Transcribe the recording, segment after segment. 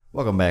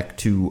Welcome back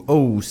to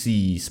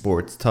OC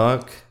Sports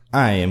Talk.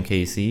 I am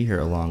Casey, here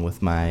along with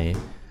my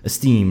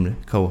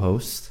esteemed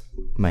co-host,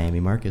 Miami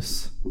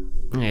Marcus.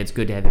 Hey, it's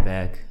good to have you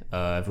back.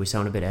 If we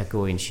sound a bit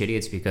echoey and shitty,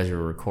 it's because we're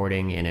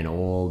recording in an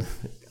old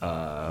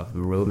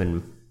room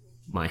in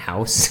my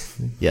house.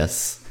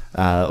 Yes,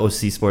 OC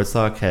Sports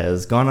Talk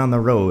has gone on the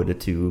road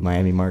to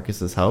Miami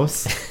Marcus's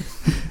house.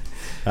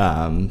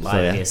 Live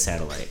via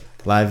satellite.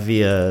 Live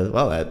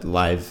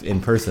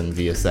in person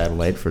via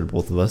satellite for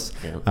both of us.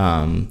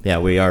 Yeah.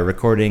 We are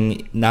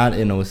recording not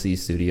in OC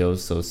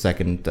Studios, so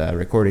second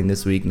recording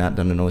this week, not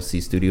done in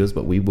OC Studios,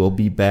 but we will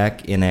be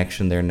back in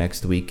action there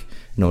next week,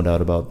 no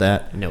doubt about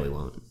that. No, we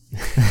won't.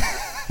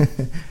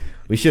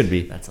 We should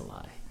be. That's a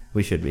lie.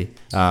 We should be.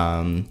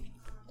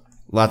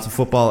 Lots of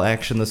football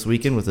action this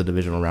weekend with the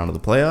divisional round of the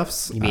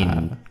playoffs. You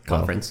mean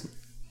conference?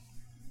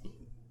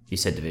 You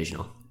said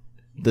divisional.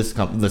 This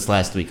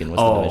last weekend was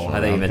the divisional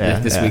I thought you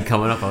meant this week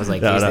coming up. I was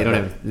like, they don't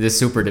have the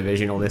super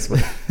divisional this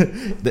week.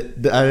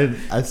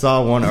 I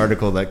saw one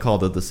article that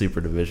called it the super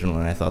divisional,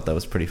 and I thought that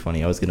was pretty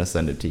funny. I was going to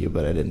send it to you,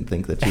 but I didn't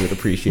think that you would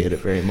appreciate it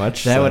very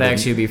much. That would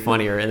actually be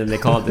funnier. And then they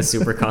call it the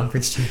super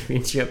conference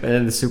championship, and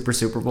then the super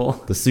Bowl.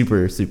 The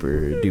super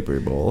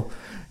duper bowl.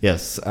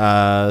 Yes.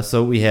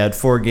 So we had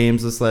 4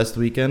 games this last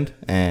weekend,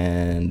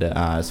 and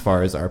as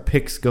far as our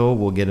picks go,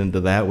 we'll get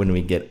into that when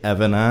we get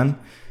Evan on.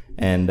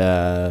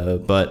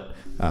 But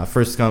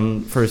first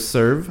come, first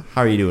serve.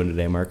 How are you doing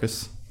today,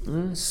 Marcus?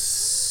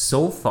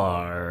 So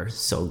far,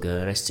 so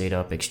good. I stayed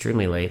up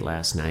extremely late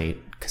last night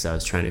because I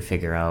was trying to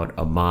figure out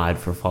a mod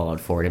for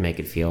Fallout 4 to make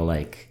it feel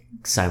like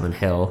Silent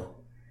Hill.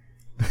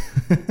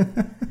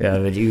 Yeah,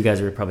 but you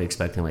guys were probably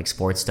expecting like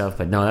sports stuff,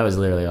 but no, that was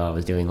literally all I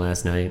was doing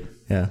last night.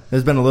 Yeah,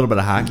 there's been a little bit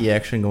of hockey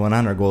action going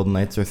on. Our Golden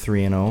Knights are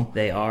 3-0.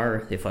 They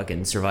are. They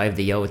fucking survived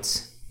the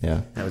Yotes.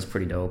 Yeah, that was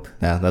pretty dope.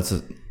 Yeah,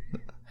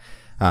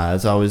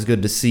 it's always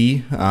good to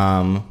see.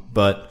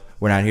 But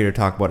we're not here to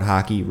talk about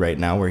hockey right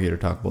now. We're here to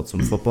talk about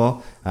some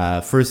football.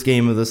 First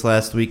game of this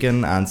last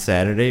weekend on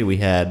Saturday, we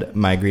had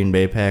my Green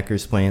Bay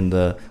Packers playing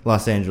the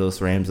Los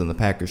Angeles Rams, and the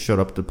Packers showed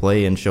up to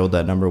play and showed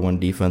that number one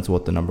defense,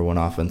 what the number one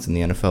offense in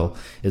the NFL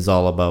is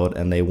all about,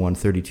 and they won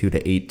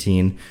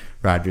 32-18.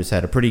 Rodgers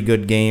had a pretty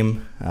good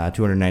game,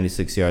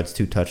 296 yards,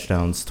 2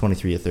 touchdowns,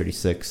 23 of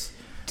 36.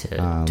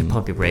 To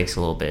pump your brakes a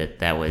little bit,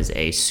 that was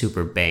a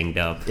super banged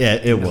up. Yeah,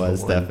 it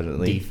was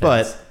definitely.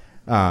 Defense.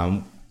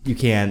 But you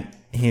can't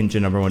hinge a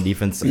number one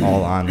defense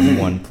all on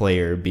one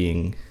player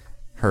being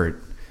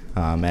hurt.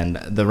 And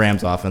the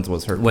Rams offense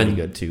was hurt pretty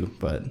good too.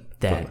 But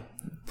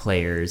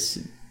players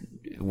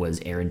was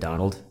Aaron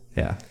Donald.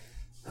 Yeah.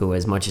 Who,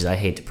 as much as I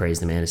hate to praise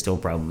the man, is still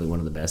probably one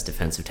of the best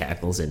defensive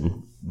tackles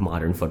in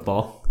modern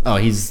football. Oh,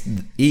 he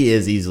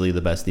is easily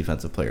the best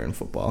defensive player in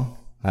football.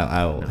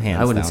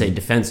 I wouldn't say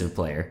defensive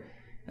player.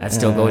 That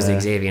still goes to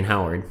Xavier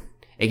Howard.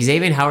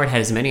 Xavier Howard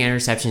had as many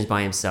interceptions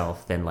by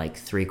himself than like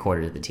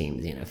 3/4 of the team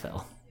in the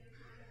NFL.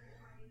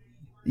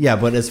 Yeah,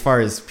 but as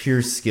far as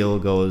pure skill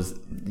goes,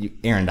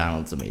 Aaron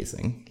Donald's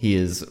amazing. He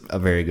is a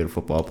very good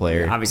football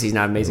player. Yeah, obviously, he's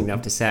not amazing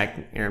enough to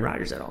sack Aaron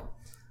Rodgers at all.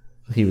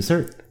 He was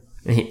hurt.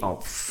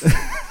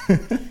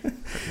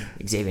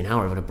 Xavier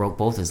Howard would have broke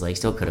both his legs.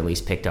 Still could have at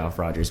least picked off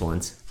Rodgers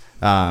once.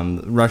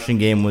 Rushing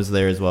game was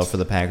there as well for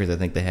the Packers. I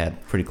think they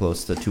had pretty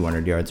close to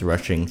 200 yards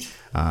rushing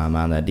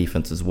on that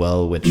defense as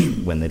well, which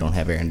when they don't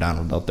have Aaron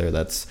Donald out there,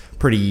 that's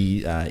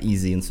pretty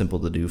easy and simple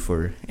to do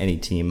for any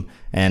team.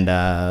 And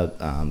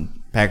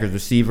Packers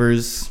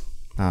receivers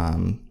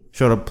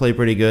showed up, played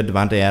pretty good.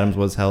 Devontae Adams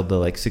was held to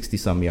like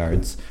 60-some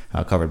yards,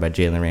 covered by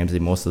Jalen Ramsey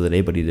most of the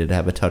day, but he did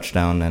have a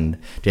touchdown. And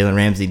Jalen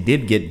Ramsey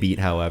did get beat,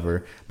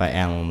 however, by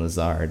Allen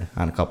Lazard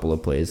on a couple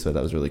of plays, so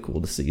that was really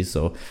cool to see.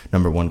 So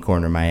number one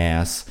corner, my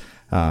ass.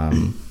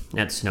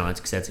 That's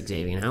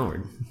Xavier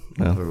Howard.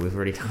 Well, we've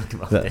already talked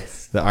about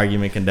this. The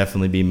argument can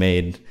definitely be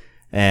made.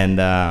 And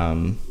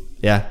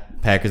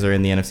Packers are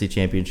in the NFC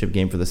Championship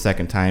game for the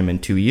second time in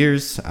 2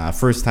 years.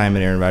 First time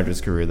in Aaron Rodgers'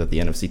 career that the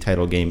NFC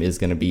title game is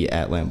going to be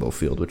at Lambeau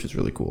Field, which is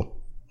really cool.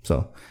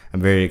 So I'm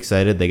very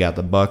excited. They got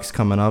the Bucs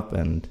coming up,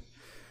 and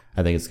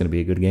I think it's going to be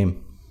a good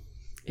game.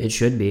 It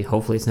should be.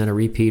 Hopefully it's not a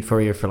repeat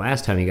for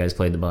last time you guys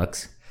played the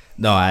Bucs.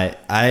 No, I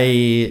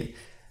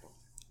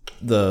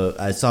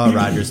saw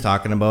Rodgers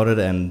talking about it,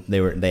 and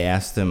they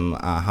asked him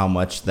how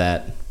much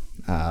that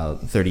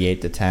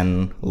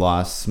 38-10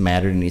 loss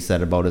mattered, and he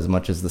said about as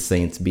much as the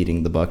Saints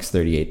beating the Bucs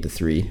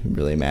 38-3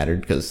 really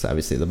mattered, because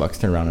obviously the Bucs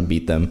turned around and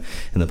beat them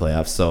in the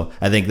playoffs. So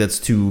I think that's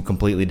two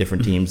completely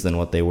different teams than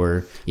what they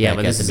were but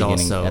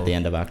at the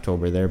end of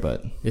October there.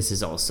 But this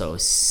is also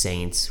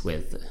Saints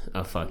with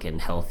a fucking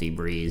healthy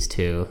Breeze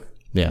too.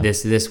 Yeah,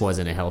 this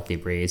wasn't a healthy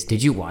Breeze.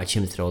 Did you watch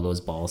him throw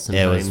those balls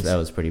sometimes? Yeah, that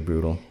was pretty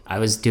brutal.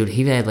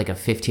 He had like a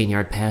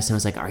 15-yard pass, and I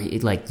was like,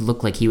 it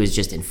looked like he was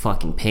just in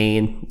fucking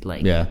pain.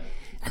 Like, yeah.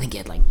 I think he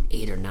had like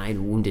 8 or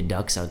 9 wounded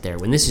ducks out there.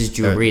 When this is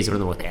Drew Brees, one of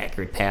the most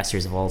accurate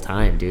passers of all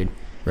time, dude.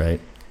 Right.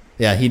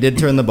 Yeah, he did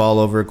turn the ball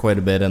over quite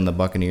a bit, and the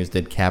Buccaneers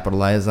did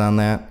capitalize on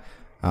that.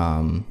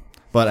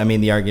 But, I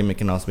mean, the argument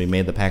can also be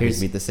made the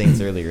Packers beat the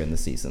Saints earlier in the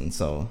season,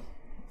 so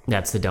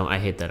That's the dumb. I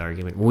hate that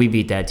argument. We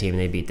beat that team, and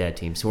they beat that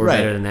team, so we're Right.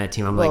 better than that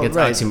team. I'm Well, like, it's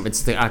right.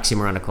 it's the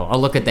oxymoronical. I'll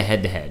look at the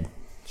head-to-head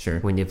Sure.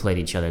 when they played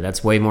each other.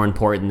 That's way more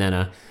important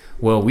than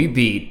we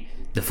beat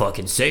the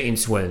fucking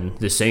Saints when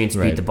the Saints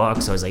beat Right. the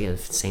Bucks. I was like, yeah, the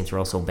Saints were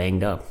also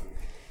banged up.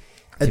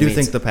 I To do me,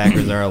 think it's- the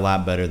Packers are a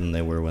lot better than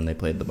they were when they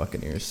played the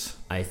Buccaneers.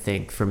 I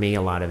think for me,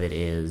 a lot of it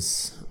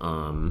is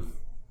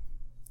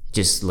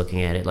just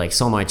looking at it. Like,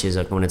 so much is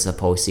like when it's the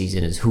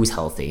postseason is who's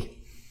healthy.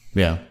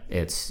 Yeah.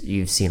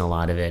 You've seen a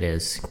lot of it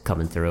is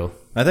coming through.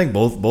 I think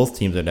both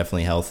teams are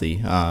definitely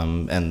healthy,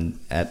 and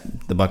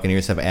the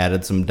Buccaneers have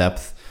added some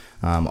depth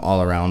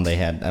all around.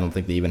 I don't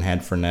think they even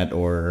had Fournette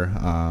or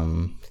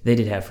They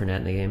did have Fournette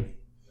in the game.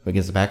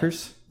 against the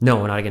Packers.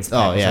 No, not against the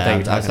Packers. Oh yeah, I thought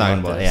you were I was talking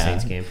about the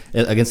Saints game.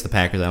 Against the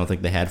Packers. I don't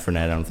think they had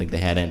Fournette. I don't think they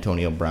had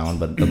Antonio Brown,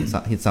 but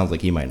it sounds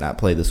like he might not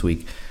play this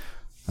week.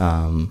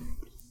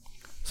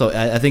 So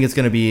I think it's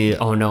going to be.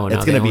 Oh no,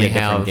 it's going to be a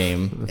different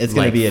game. It's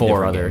going to be a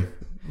four different other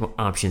game.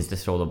 options to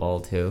throw the ball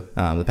to.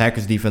 The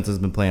Packers defense has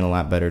been playing a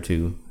lot better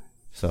too,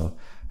 so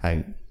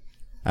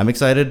I'm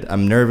excited.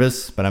 I'm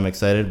nervous, but I'm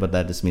excited. But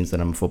that just means that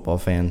I'm a football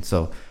fan.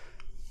 So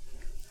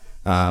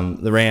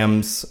the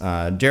Rams,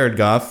 Jared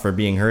Goff, for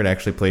being hurt,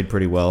 actually played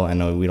pretty well. I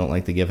know we don't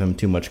like to give him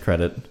too much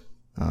credit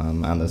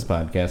on this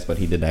podcast, but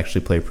he did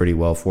actually play pretty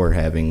well for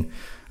having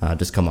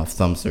just come off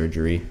thumb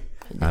surgery.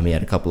 He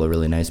had a couple of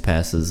really nice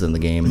passes in the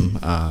game,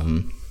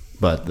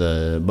 but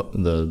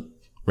the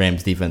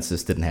Rams defense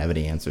just didn't have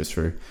any answers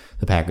for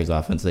the Packers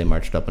offense. They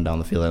marched up and down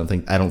the field.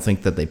 I don't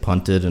think that they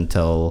punted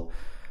until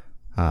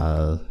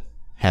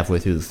halfway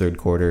through the third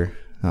quarter.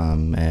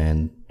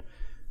 And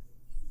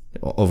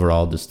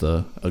overall, just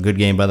a good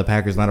game by the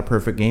Packers. Not a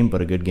perfect game,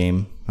 but a good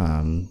game.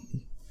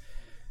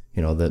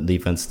 The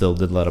defense still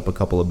did let up a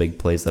couple of big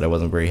plays that I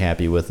wasn't very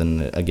happy with.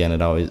 And again,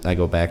 I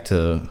go back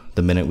to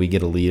the minute we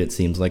get a lead, it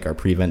seems like our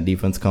prevent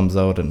defense comes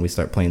out and we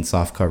start playing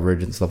soft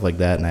coverage and stuff like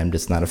that. And I'm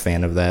just not a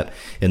fan of that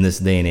in this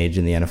day and age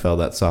in the NFL.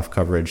 That soft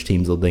coverage,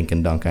 teams will dink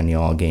and dunk on you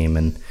all game,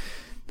 and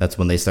that's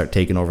when they start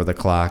taking over the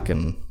clock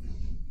and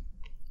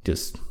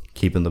just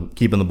keeping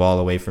the ball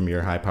away from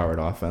your high-powered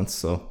offense.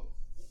 So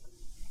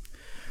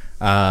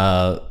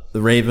the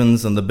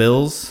Ravens and the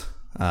Bills.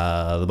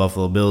 The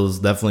Buffalo Bills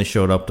definitely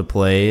showed up to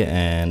play,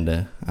 and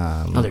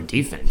Their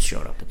defense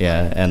showed up.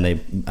 and they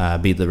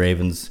beat the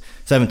Ravens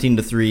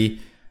 17-3.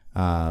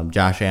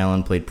 Josh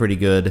Allen played pretty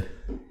good,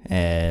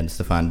 and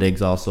Stephon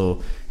Diggs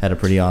also had a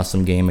pretty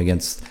awesome game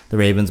against the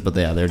Ravens. But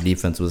their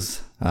defense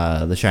was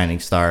the shining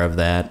star of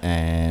that,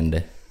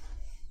 and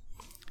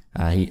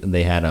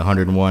they had a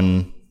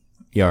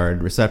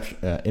 101-yard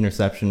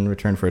interception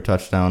return for a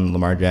touchdown.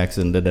 Lamar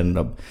Jackson did end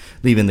up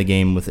leaving the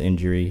game with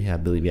injury. I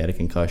believe he had a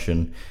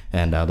concussion.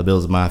 And the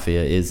Bills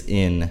Mafia is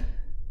in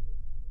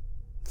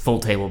Full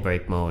table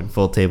break mode.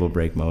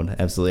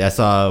 Absolutely. I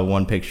saw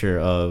one picture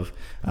of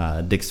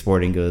Dick's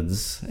Sporting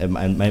Goods. It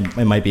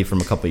might be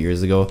from a couple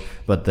years ago,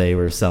 but they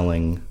were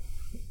selling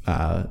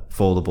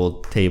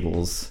foldable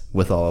tables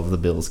with all of the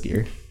Bills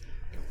gear.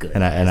 Good.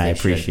 And I As they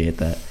appreciate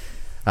that.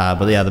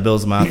 But yeah, the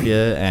Bills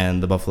Mafia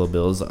and the Buffalo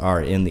Bills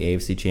are in the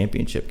AFC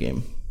Championship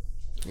game.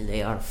 should.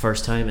 They are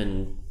first time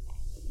in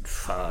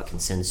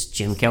since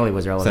Jim Kelly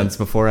was relevant. Since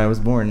before I was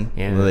born.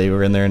 Yeah. They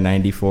were in there in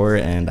 94,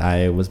 and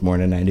I was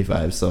born in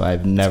 95, so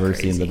I've never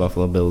seen the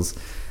Buffalo Bills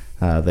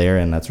there,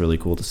 and that's really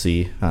cool to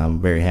see. I'm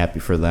very happy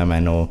for them. I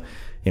know,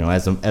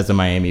 as a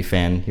Miami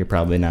fan, you're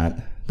probably not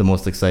the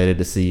most excited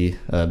to see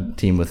a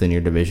team within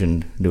your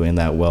division doing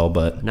that well,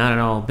 but Not at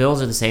all.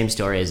 Bills are the same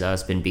story as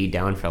us, been beat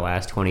down for the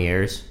last 20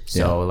 years. So,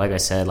 Yeah. like I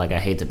said, I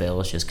hate the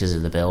Bills just because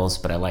of the Bills,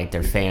 but I like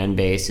their fan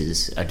base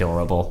is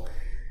adorable.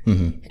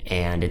 Mm-hmm.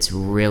 And it's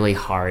really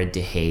hard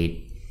to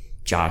hate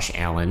Josh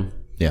Allen.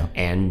 yeah.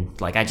 And,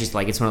 I just,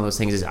 it's one of those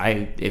things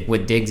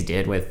what Diggs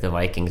did with the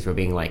Vikings for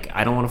being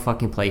I don't want to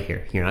fucking play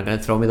here. You're not going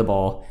to throw me the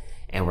ball,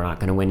 and we're not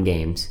going to win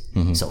games.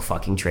 So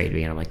fucking trade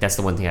me. And I'm like, that's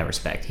the one thing I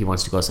respect. He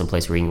wants to go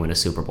someplace where he can win a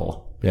Super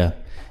Bowl. Yeah.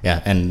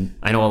 Yeah. And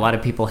I know a lot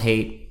of people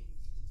hate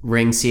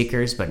ring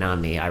seekers, but not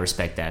me. I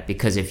respect that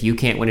because if you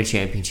can't win a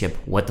championship,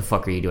 what the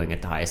fuck are you doing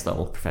at the highest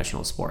level of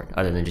professional sport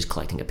other than just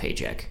collecting a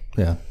paycheck?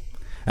 yeah.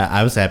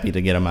 I was happy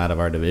to get him out of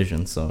our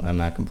division, so I'm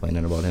not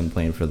complaining about him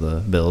playing for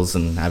the Bills.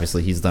 And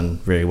obviously, he's done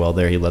very well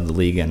there. He led the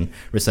league in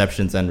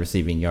receptions and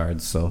receiving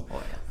yards, so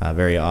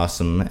very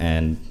awesome.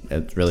 And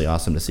it's really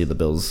awesome to see the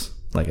Bills,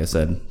 like I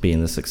said, being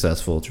this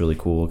successful. It's really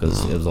cool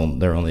because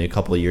they're only a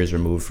couple of years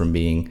removed from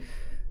being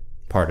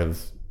part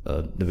of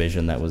a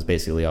division that was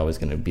basically always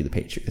going to be the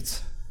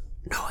Patriots.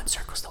 No one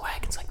circles the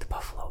wagons like the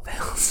Buffalo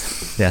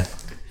Bills. Yeah.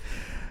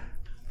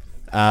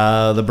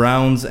 The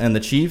Browns and the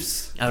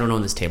Chiefs. I don't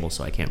own this table,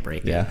 so I can't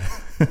break it. Yeah.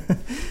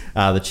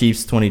 The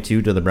Chiefs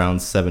 22 to the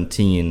Browns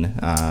 17.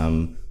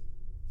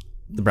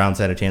 The Browns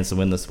had a chance to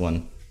win this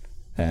one,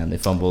 and they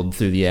fumbled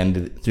through the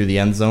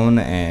end zone.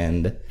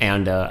 And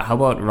how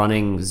about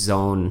running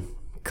zone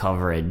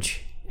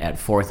coverage at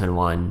 4th and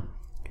 1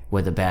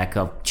 with a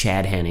backup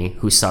Chad Henne,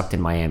 who sucked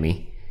in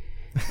Miami?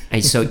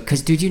 And so,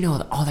 because dude,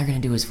 all they're gonna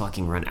do is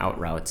fucking run out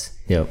routes.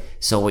 yep,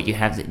 So what you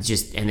have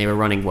and they were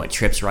running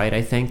trips right,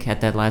 I think, at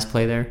that last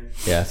play there.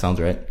 yeah, sounds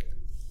right.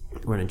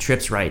 running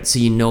trips right. So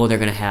you know they're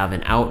going to have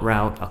an out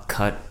route, a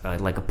cut,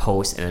 like a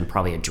post, and then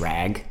probably a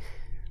drag.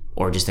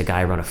 Or just a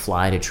guy run a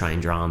fly to try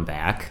and draw him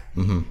back.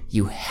 Mm-hmm.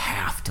 You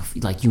have to,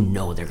 like, you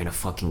know they're going to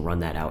fucking run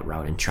that out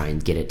route and try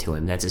and get it to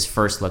him. That's his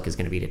first look is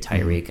going to be to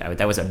Tyreek. Mm-hmm.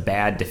 That was a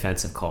bad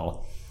defensive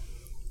call.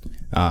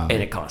 And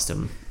it cost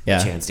him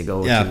a chance to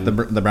go. Yeah,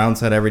 the Browns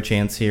had every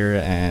chance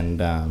here, and,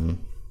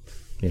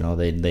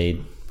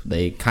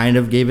 they kind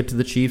of gave it to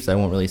the Chiefs. I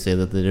won't really say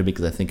that they did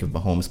because I think if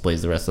Mahomes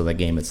plays the rest of that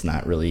game, it's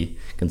not really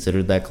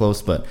considered that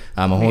close. But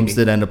Mahomes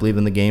did end up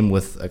leaving the game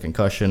with a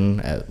concussion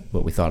at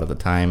what we thought at the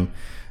time.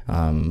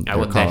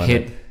 That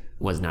hit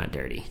was not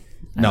dirty.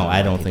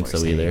 I don't think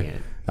so either.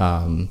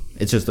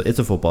 It's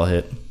a football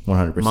hit,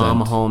 100%.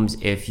 Mom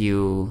Mahomes, if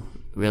you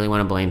really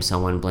want to blame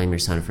someone, blame your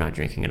son for not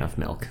drinking enough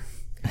milk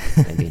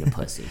and being a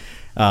pussy.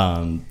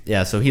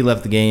 So he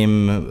left the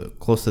game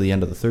close to the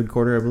end of the third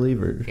quarter, I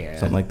believe, or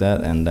something like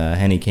that. And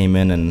Henne came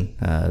in and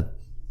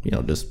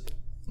just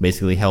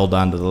basically held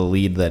on to the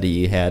lead that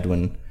he had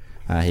when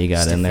he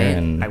got in there.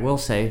 And I will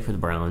say for the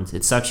Browns,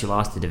 it sucks you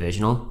lost the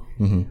divisional.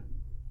 Mm-hmm.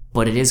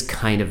 But it is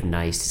kind of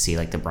nice to see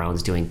like the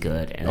Browns doing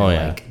good and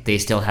like they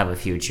still have a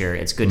future.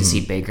 It's good to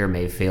see Baker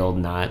Mayfield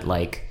not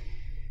like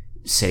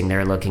sitting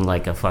there looking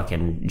like a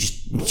fucking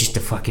just a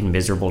fucking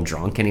miserable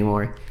drunk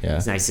anymore. Yeah.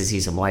 It's nice to see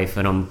some life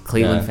in them.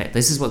 Cleveland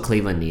this is what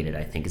Cleveland needed,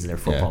 I think, is their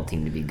football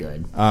team to be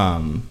good.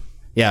 I'm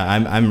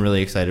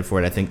really excited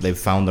for it. I think they've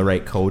found the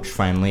right coach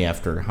finally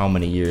after how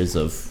many years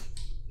of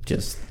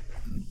just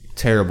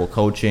terrible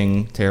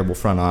coaching, terrible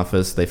front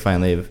office. They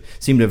finally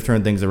seem to have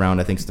turned things around.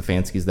 I think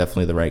Stefanski's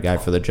definitely the right guy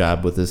for the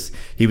job with this.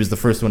 He was the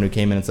first one who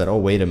came in and said, oh,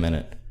 wait a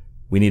minute.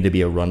 We need to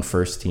be a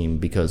run-first team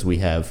because we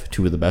have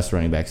two of the best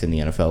running backs in the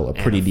NFL, a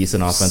pretty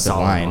decent offensive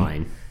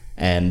line.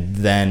 And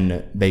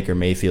then Baker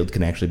Mayfield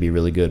can actually be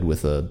really good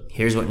with a...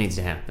 Here's what needs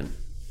to happen.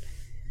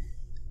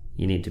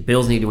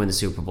 Bills need to win the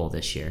Super Bowl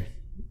this year.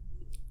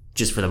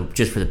 Just for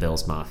the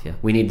Bills Mafia.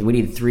 We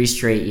need 3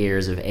 straight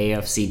years of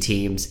AFC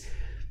teams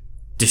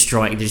just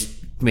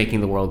making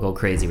the world go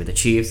crazy with the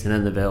Chiefs and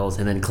then the Bills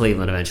and then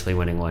Cleveland eventually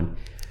winning one.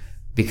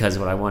 Because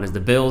what I want is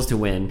the Bills to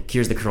win,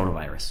 cures the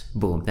coronavirus.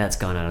 Boom, that's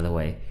gone out of the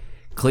way.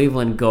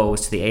 Cleveland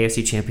goes to the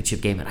AFC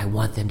Championship game and I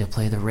want them to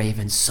play the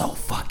Ravens so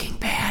fucking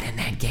bad in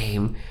that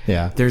game.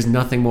 Yeah. There's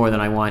nothing more than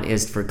I want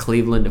is for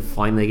Cleveland to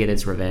finally get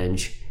its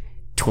revenge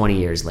 20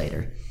 years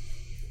later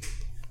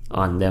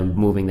on them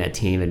moving that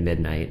team at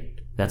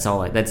midnight. That's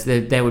all.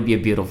 That would be a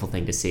beautiful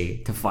thing to see,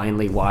 to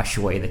finally wash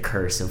away the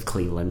curse of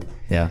Cleveland.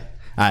 Yeah.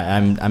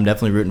 I'm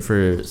definitely rooting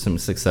for some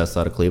success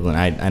out of Cleveland.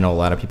 I know a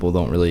lot of people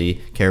don't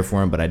really care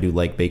for him, but I do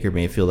like Baker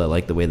Mayfield. I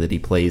like the way that he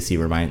plays. He's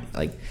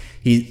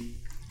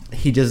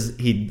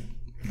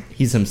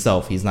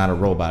himself. He's not a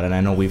robot. And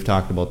I know we've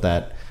talked about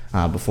that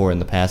before in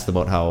the past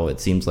about how it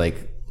seems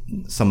like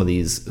some of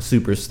these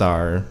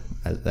superstar,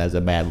 as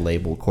a bad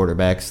label,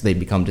 quarterbacks, they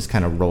become just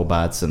kind of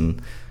robots and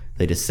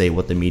they just say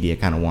what the media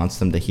kind of wants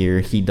them to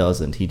hear. He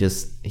doesn't.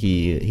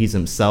 He's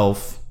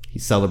himself. He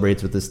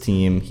celebrates with his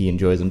team. He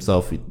enjoys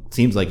himself. It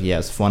seems like he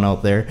has fun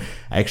out there.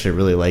 I actually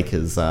really like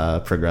his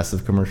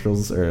Progressive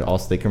commercials or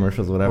Allstate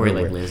commercials, whatever.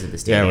 Where he lives at the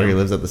stadium. Yeah, where he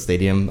lives at the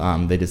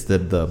stadium. They just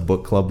did the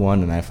book club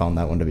one, and I found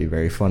that one to be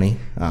very funny.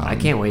 I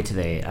can't wait till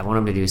I want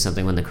him to do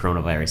something when the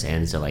coronavirus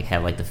ends to like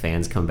have like the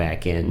fans come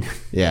back in.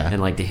 Yeah. And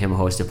like to him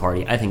host a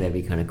party. I think that'd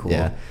be kind of cool.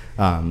 Yeah.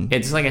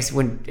 It's like I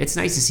said, it's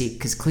nice to see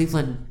because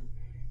Cleveland,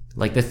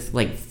 like the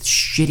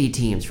shitty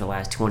teams for the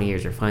last 20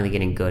 years are finally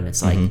getting good, and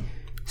it's like. Mm-hmm.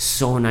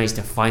 So nice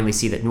to finally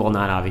see that. Well,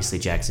 not obviously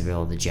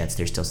Jacksonville, the Jets.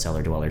 They're still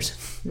cellar dwellers.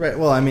 Right.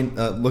 Well, I mean,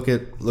 look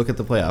at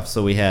the playoffs.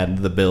 So we had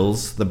the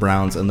Bills, the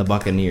Browns, and the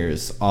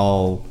Buccaneers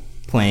all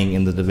playing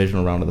in the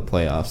divisional round of the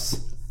playoffs.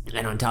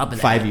 And on top of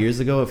that, 5 years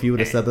ago, if you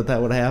would have said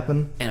that would have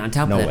happened, and on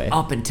top of that,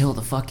 up until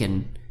the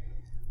fucking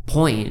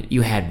point,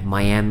 you had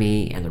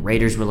Miami and the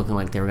Raiders were looking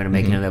like they were going to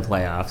make it into the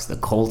playoffs. The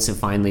Colts have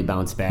finally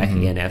bounced back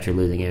again after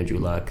losing Andrew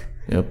Luck.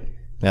 Yep.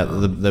 Yeah,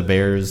 the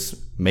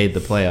Bears made the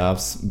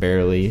playoffs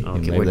barely.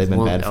 Okay, they've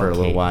been bad for a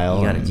little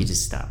while. You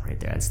just stop right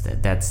there. That's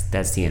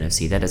the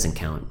NFC. That doesn't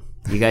count.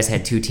 You guys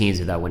had 2 teams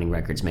without winning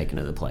records making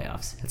it to the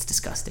playoffs. That's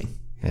disgusting.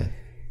 Yeah.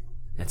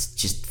 That's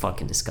just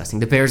fucking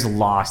disgusting. The Bears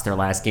lost their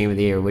last game of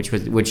the year, which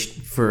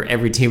for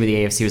every team of the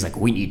AFC was like,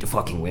 we need to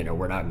fucking win or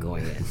we're not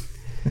going in.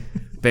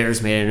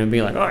 Bears made it and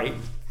be like, oh,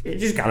 it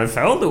just kind of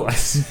fell to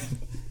us.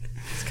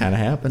 It's kind of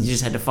happened. You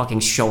just had to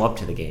fucking show up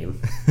to the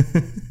game.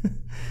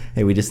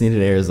 Hey, we just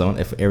needed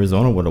Arizona. If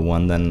Arizona would have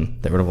won, then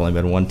there would have only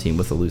been one team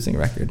with a losing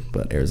record,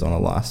 but Arizona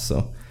lost.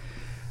 So,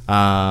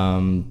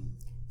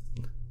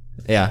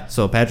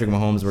 so Patrick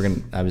Mahomes, we're going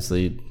to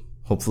obviously,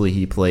 hopefully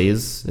he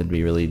plays. It'd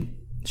be really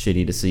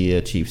shitty to see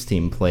a Chiefs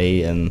team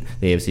play in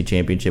the AFC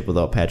Championship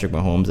without Patrick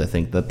Mahomes. I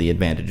think that the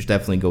advantage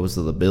definitely goes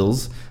to the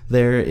Bills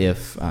there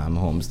if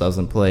Mahomes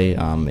doesn't play.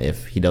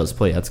 If he does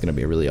play, that's going to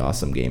be a really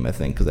awesome game, I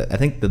think. Because I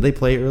think, did they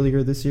play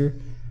earlier this year?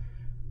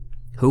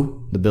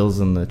 Who? The Bills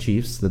and the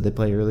Chiefs. Did they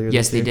play earlier?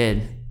 Yes, this year? They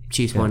did.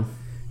 Chiefs won.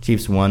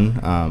 Chiefs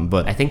won,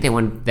 but I think they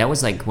won. That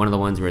was like one of the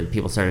ones where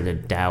people started to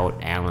doubt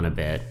Allen a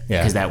bit.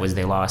 Yeah. Because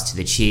they lost to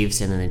the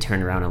Chiefs, and then they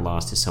turned around and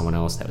lost to someone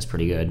else that was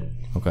pretty good.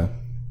 okay.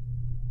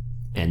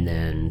 And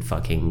then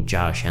fucking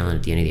Josh Allen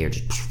at the end of the year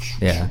just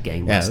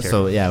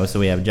gangbuster. So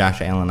we have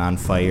Josh Allen on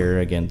fire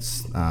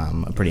against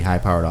a pretty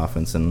high-powered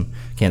offense in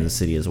Kansas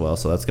City as well.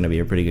 So that's going to be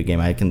a pretty good game.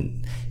 I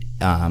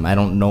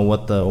don't know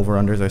what the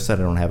over-unders are set.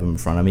 I don't have them in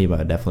front of me, but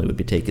I definitely would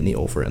be taking the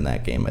over in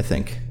that game. I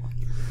think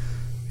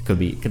could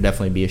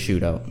definitely be a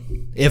shootout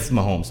if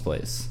Mahomes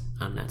plays.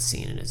 I'm not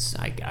seeing it.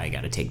 I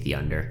got to take the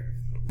under.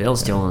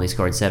 Bills still only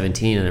scored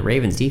 17, and the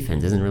Ravens'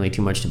 defense isn't really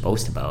too much to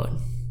boast about.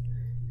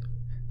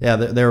 Yeah,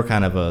 they were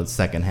kind of a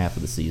second half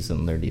of the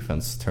season. Their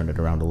defense turned it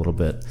around a little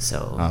bit.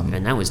 So,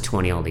 and that was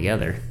 20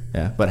 altogether.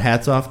 Yeah, but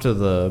hats off to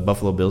the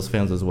Buffalo Bills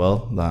fans as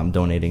well,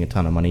 donating a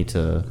ton of money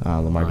to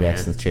Lamar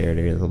Jackson's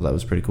charity. I thought that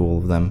was pretty cool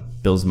of them.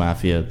 Bills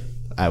Mafia,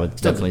 I would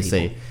definitely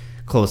say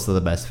close to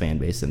the best fan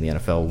base in the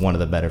NFL. One of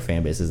the better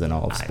fan bases in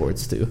all of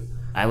sports, too.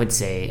 I would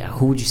say,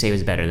 who would you say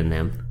was better than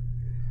them?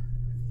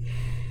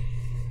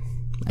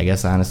 I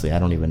guess, honestly, I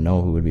don't even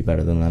know who would be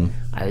better than them.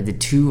 The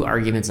two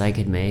arguments I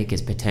could make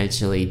is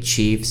potentially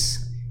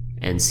Chiefs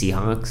and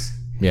Seahawks.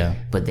 Yeah.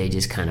 But they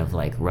just kind of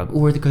like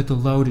they got the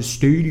loudest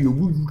stadium.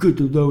 We got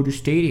the loudest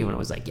stadium. And I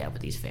was like, yeah,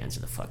 but these fans are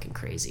the fucking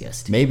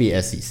craziest. Maybe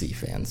SEC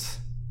fans.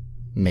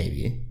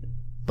 Maybe.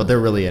 But they're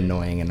really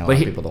annoying and a lot of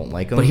people don't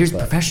like them. But here's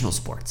professional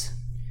sports.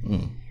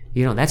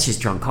 That's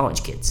just drunk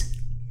college kids.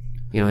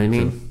 You know what I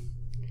mean?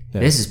 Yeah.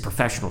 This is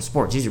professional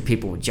sports. These are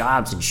people with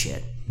jobs and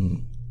shit.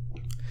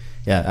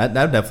 Yeah, I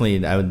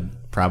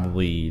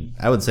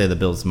would say the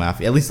Bills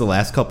Mafia, at least the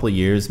last couple of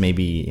years,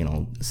 maybe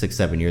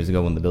 6-7 years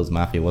ago when the Bills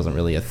Mafia wasn't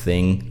really a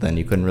thing, then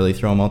you couldn't really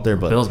throw them out there.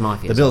 But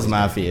the Bills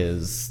Mafia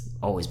is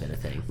always been a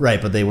thing,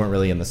 right? But they weren't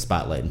really in the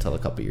spotlight until a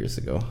couple years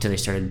ago. Until they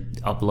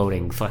started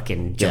uploading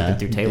fucking jumping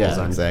through tables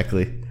on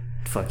exactly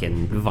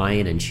fucking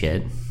Vine and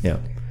shit. Yeah,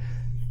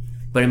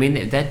 but I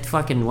mean that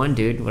fucking one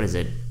dude, what is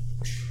it?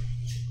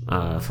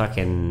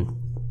 Fucking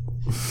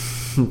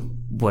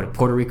what,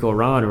 Puerto Rico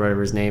Ron or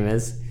whatever his name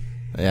is.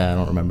 Yeah, I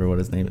don't remember what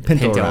his name is.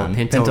 Pinto Ron.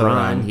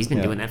 He's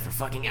been doing that for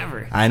fucking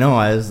ever. I know.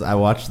 I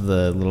watched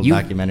the little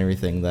documentary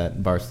thing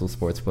that Barstool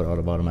Sports put out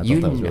about him. I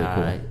thought that was really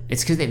cool.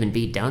 It's because they've been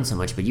beat down so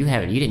much, but you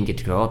didn't get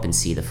to grow up and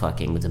see the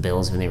fucking with the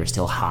Bills when they were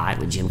still hot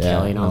with Jim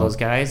Kelly and all those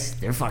guys.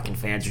 Their fucking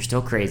fans are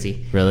still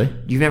crazy. Really?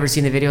 You've never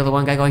seen the video of the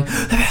one guy going,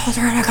 "The Bills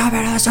are gonna come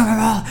into the Super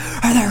Bowl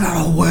and they're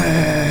gonna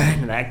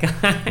win." That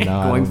guy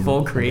going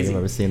full crazy. I've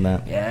never seen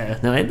that. Yeah,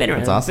 no, they've been around.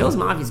 That's awesome. Bills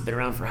Mafia's been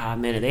around for a hot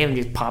minute. They haven't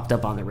just popped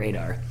up on the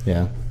radar.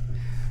 Yeah.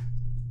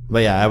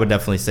 But yeah, I would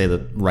definitely say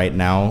that right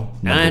now,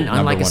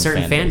 unlike a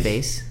certain fan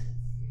base,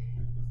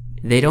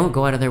 they don't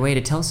go out of their way to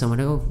tell someone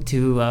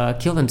to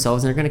kill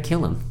themselves, and they're going to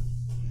kill them.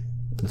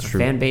 That's true.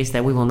 Fan base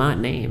that we will not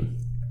name.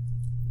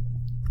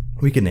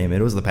 We can name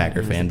it. It was the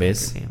Packer fan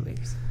base.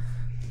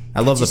 I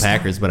love the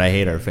Packers, but I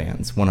hate our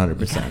fans 100%.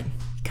 You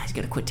guys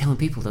got to quit telling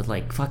people to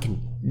like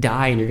fucking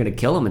die and you're going to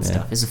kill them and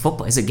stuff. It's a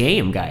football. It's a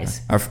game,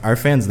 guys. Our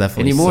fans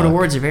definitely. Any more in the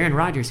words of Aaron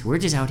Rodgers? We're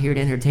just out here to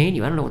entertain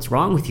you. I don't know what's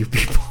wrong with you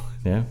people.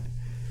 Yeah.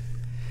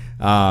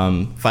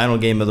 Final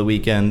game of the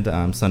weekend,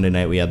 Sunday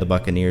night, we had the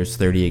Buccaneers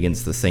 30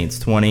 against the Saints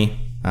 20.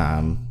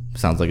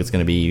 Sounds like it's going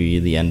to be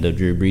the end of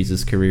Drew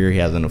Brees' career. He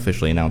hasn't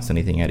officially announced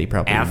anything yet. He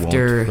probably won't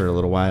for a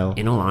little while.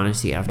 In all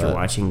honesty, after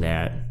watching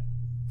that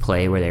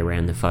play where they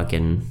ran the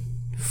fucking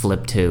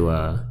flip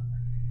to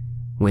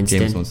Winston,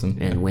 James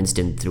Winston, and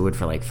Winston threw it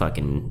for like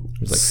fucking... It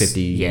was like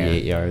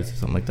 58 yards or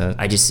something like that.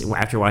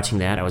 After watching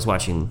that, I was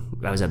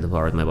at the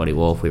bar with my buddy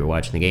Wolf. We were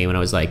watching the game, and I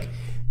was like,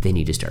 they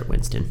need to start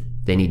Winston.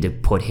 They need to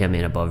put him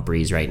in above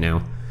Brees right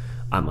now.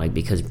 I'm like,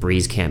 because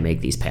Brees can't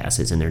make these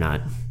passes, and they're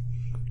not.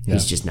 Yeah.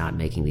 He's just not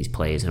making these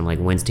plays. And I'm like,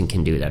 Winston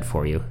can do that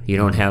for you. You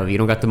don't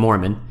got the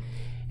Mormon.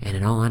 And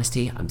in all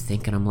honesty, I'm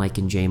thinking I'm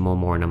liking J-Mo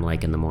more than I'm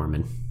liking the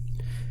Mormon.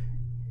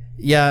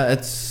 Yeah,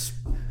 it's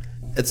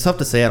tough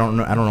to say. I don't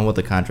know what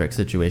the contract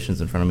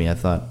situation's in front of me.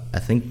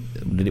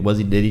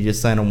 Did he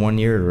just sign a 1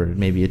 year or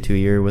maybe a 2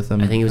 year with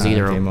him? I think it was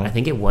I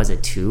think it was a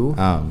 2,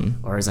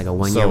 or it was like a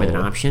 1 year with an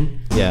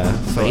option. Yeah.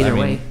 But either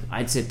way,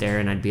 I'd sit there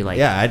and I'd be like,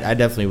 yeah, I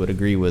definitely would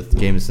agree with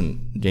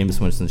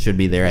Jameis Winston should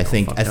be there. I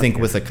think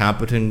with a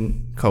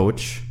competent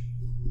coach,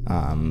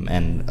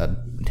 and a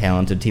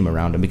talented team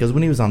around him, because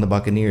when he was on the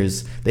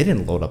Buccaneers, they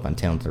didn't load up on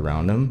talent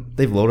around him.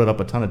 They've loaded up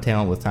a ton of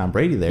talent with Tom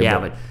Brady there. Yeah,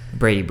 but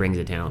Brady brings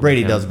the talent.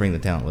 Brady does bring the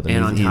talent with him.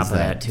 And on top of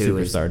that, too,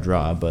 superstar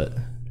draw. But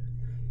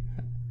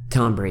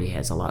Tom Brady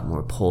has a lot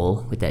more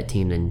pull with that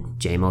team than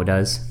J-Mo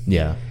does.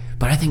 Yeah.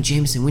 But I think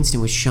Jameson Winston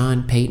with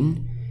Sean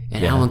Payton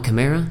and Alvin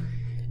Kamara.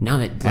 Now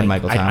that and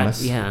Michael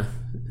Thomas.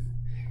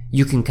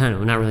 You can kind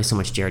of, not really so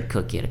much Jared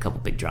Cook. He had a couple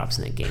big drops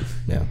in that game.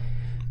 Yeah.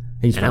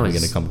 He's probably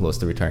going to come close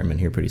to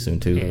retirement here pretty soon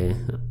too. Yeah.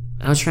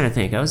 I was trying to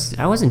think.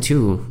 I wasn't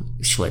too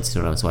schlitzed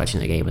when I was watching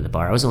the game at the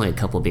bar. I was only a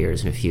couple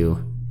beers and a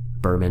few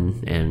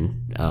bourbon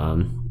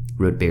and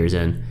root beers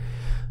in.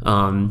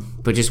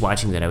 But just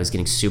watching that, I was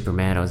getting super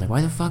mad. I was like,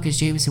 why the fuck is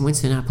Jameson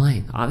Winston not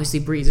playing? Obviously,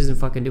 Breeze isn't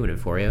fucking doing it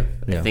for you.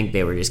 Yeah. I think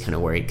they were just kind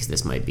of worried because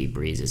this might be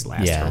Breeze's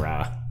last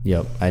hurrah.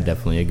 Yep, I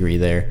definitely agree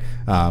there.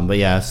 But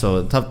yeah,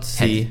 so tough to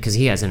see. Because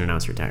he hasn't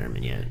announced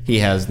retirement yet. He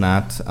has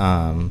not.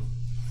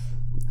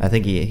 I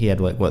think he had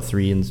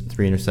three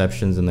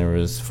interceptions, and there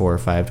was 4 or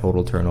 5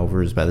 total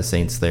turnovers by the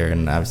Saints there,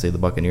 and obviously the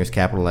Buccaneers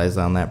capitalized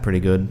on that pretty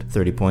good,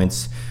 30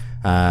 points.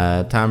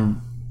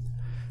 Tom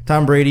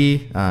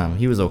Brady,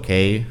 he was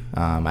okay.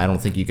 I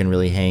don't think you can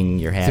really hang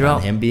your hat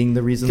on him being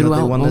the reason that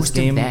they won this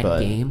game. Throughout most of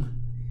that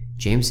game,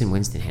 Jameson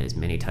Winston had as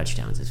many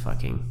touchdowns as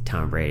fucking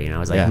Tom Brady, and I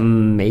was like,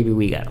 maybe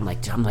we got.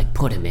 I'm like,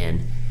 put him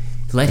in.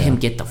 Let him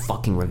get the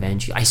fucking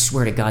revenge. I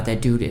swear to God,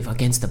 that dude, if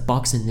against the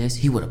Bucs in this,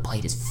 he would have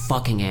played his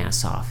fucking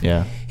ass off.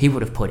 Yeah. He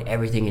would have put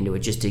everything into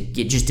it just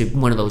to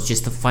one of those,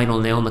 just the final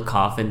nail in the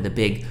coffin, the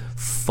big,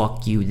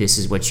 fuck you, this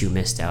is what you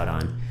missed out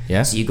on.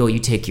 Yeah. So you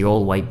take your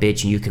old white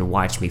bitch and you can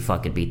watch me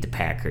fucking beat the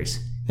Packers.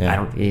 Yeah. I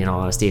don't,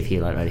 honestly, if he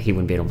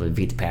wouldn't be able to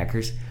beat the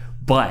Packers.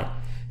 But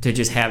to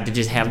just have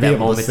that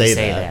moment to say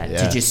that.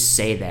 Yeah. To just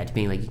say that,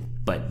 being like,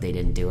 but they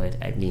didn't do it.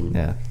 I mean.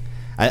 Yeah.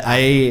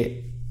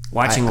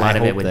 Watching a lot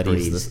of it with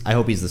Breeze. I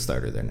hope he's the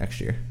starter there next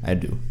year. I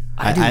do.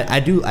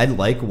 I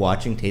like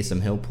watching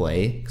Taysom Hill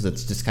play because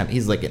it's just kind of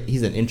he's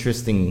an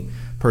interesting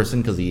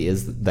person because he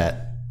is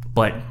that.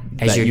 But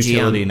as your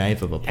utility GM,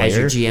 knife of a player, as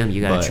your GM,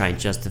 you got to try and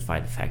justify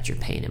the fact you're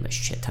paying him a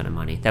shit ton of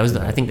money. That was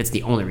I think that's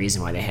the only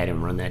reason why they had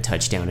him run that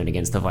touchdown and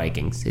against the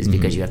Vikings is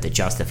because you have to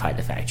justify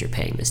the fact you're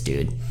paying this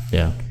dude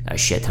a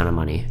shit ton of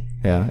money.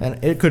 Yeah,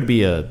 and it could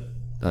be a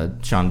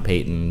Sean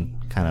Payton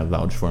kind of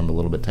vouch for him a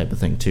little bit type of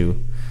thing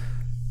too.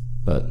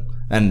 But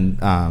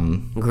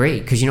great,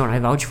 because you know what I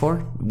vouch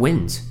for?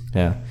 Wins.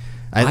 Yeah,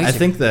 I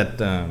think that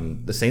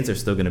the Saints are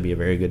still going to be a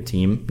very good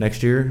team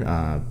next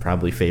year.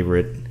 Probably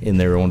favorite in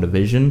their own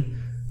division.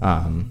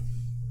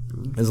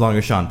 As long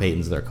as Sean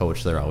Payton's their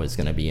coach, they're always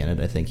going to be in it.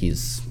 I think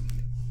he's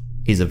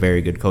a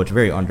very good coach, a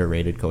very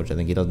underrated coach. I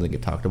think he doesn't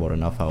get talked about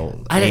enough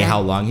how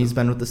long he's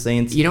been with the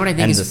Saints. You know what I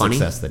think is funny?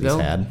 And the success that he's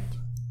had.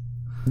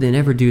 They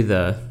never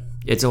do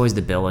it's always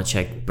the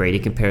Belichick Brady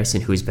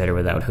comparison, who's better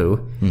without who.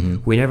 Mm-hmm.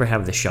 We never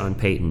have the Sean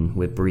Payton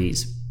with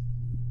Breeze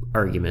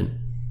argument.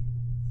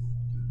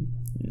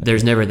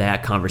 There's never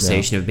that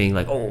conversation of being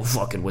like, oh,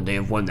 fucking, would they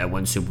have won that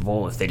one Super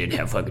Bowl if they didn't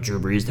have fucking Drew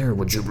Brees there?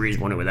 Would Drew Brees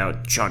won it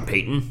without Sean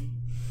Payton?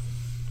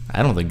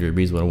 I don't think Drew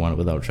Brees would have won it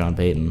without Sean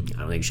Payton.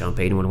 I don't think Sean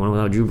Payton would have won it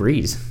without Drew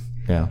Brees.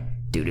 Yeah.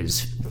 Dude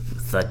is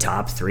the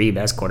top 3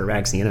 best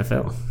quarterbacks in the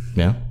NFL.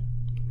 Yeah.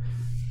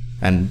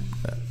 And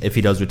if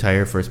he does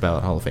retire, first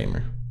ballot Hall of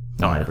Famer.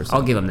 100%.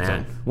 I'll give him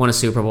that. Won a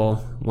Super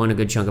Bowl, won a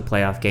good chunk of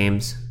playoff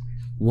games,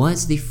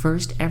 was the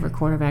first ever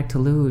quarterback to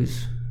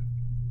lose,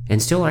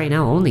 and still right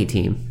now only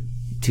team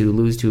to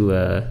lose to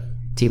a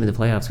team in the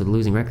playoffs with a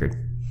losing record.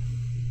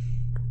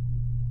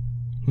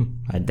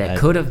 That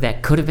could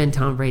have been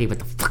Tom Brady with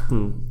the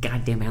fucking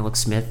goddamn Alex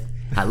Smith.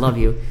 I love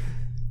you,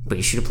 but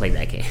you should have played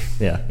that game.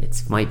 Yeah,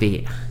 it might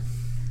be.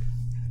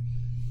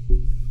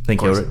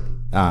 Thank you.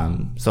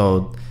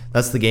 So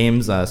that's the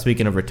games.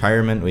 Speaking of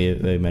retirement,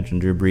 we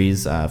mentioned Drew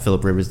Brees.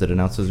 Phillip Rivers did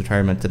announce his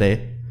retirement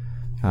today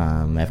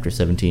after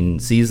 17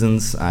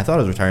 seasons. I thought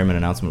his retirement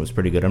announcement was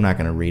pretty good. I'm not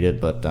going to read it,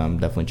 but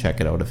definitely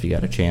check it out if you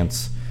got a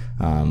chance.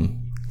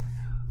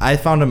 I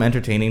found him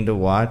entertaining to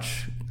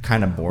watch,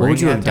 kind of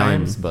boring at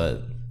times,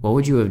 but... What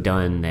would you have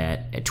done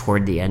that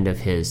toward the end of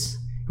his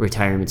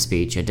retirement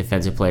speech, a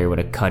defensive player would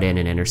have cut in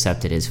and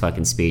intercepted his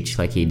fucking speech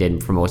like he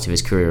did for most of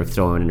his career of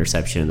throwing an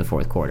interception in the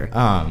fourth quarter?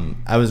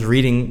 I was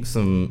reading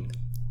some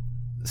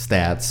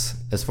stats.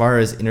 As far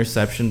as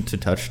interception to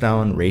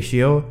touchdown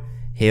ratio,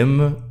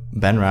 him,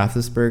 Ben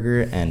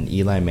Roethlisberger, and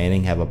Eli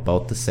Manning have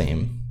about the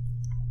same.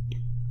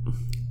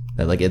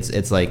 Like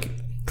it's like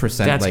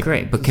percent. That's like,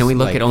 great, but can we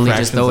look at only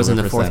just those in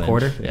the fourth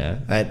quarter? Yeah,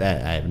 I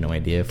have no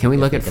idea. Can we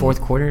look at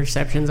fourth quarter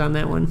interceptions on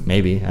that one?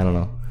 Maybe, I don't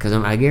know. Because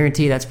I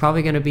guarantee that's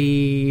probably going to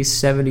be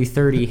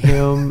 70-30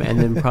 him, and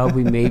then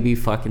probably maybe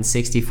fucking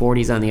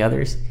 60-40s on the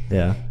others.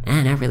 Yeah.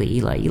 Not really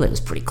Eli. Eli was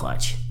pretty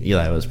clutch.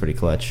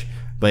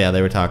 But yeah,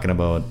 they were talking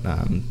about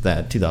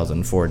that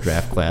 2004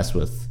 draft class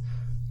with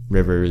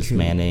Rivers,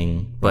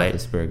 Manning,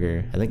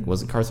 Roethlisberger. I think,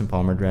 wasn't Carson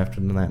Palmer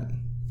drafted in that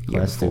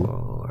class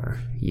too?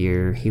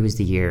 He was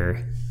the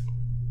year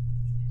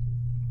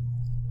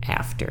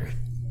after.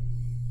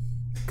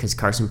 Because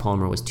Carson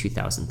Palmer was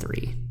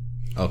 2003.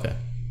 Okay.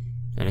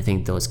 And I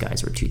think those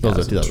guys were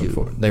 2002. Those are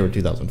 2004. They were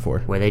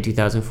 2004. Were they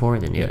 2004?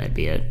 Then yeah, that'd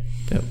be it.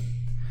 Yep.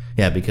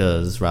 Yeah,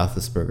 because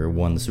Roethlisberger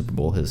won the Super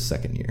Bowl his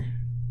second year.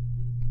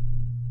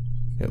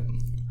 Yep.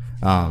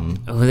 I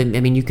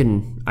mean, you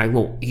can...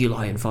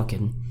 Eli and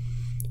fucking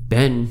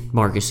Ben,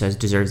 Marcus says,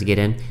 deserves to get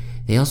in.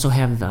 They also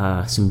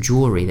have some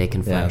jewelry they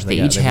can flash.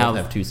 They each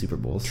have 2 Super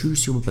Bowls. 2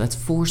 Super Bowls. That's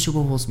 4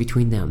 Super Bowls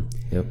between them.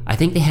 Yep. I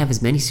think they have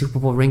as many Super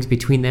Bowl rings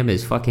between them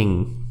as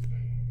fucking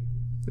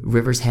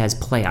Rivers has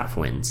playoff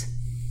wins.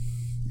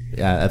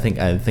 Yeah, I think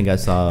I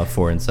saw a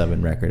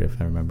 4-7 record if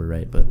I remember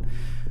right, but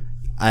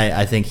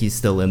I think he's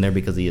still in there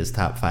because he is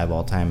top 5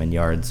 all time in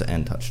yards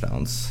and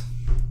touchdowns.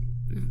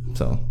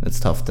 So it's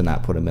tough to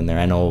not put him in there.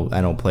 I know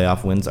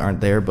playoff wins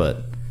aren't there,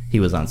 but he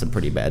was on some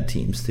pretty bad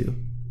teams too.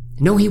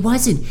 No, he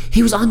wasn't.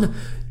 He was on the...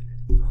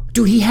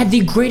 Dude, he had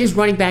the greatest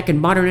running back in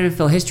modern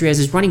NFL history as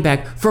his running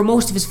back for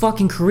most of his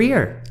fucking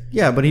career.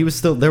 Yeah, but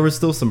there was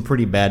still some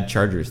pretty bad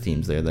Chargers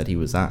teams there that he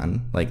was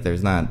on. Like,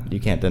 you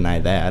can't deny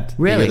that.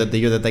 Really? The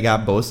year that they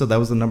got Bosa, that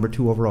was the number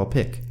 2 overall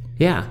pick.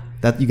 Yeah.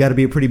 That you got to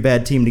be a pretty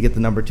bad team to get the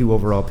number 2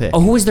 overall pick. Oh,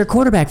 who was their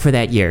quarterback for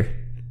that year?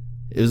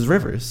 It was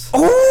Rivers.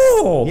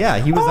 Oh! Yeah,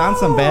 he was on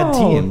some bad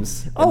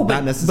teams. Oh,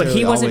 not necessarily but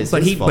he wasn't.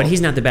 always his fault. But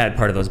he's not the bad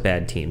part of those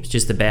bad teams.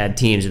 Just the bad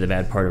teams are the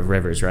bad part of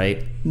Rivers,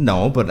 right?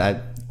 No, but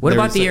What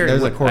about the year?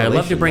 There's a I correlation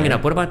love to bring it there.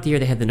 up. What about the year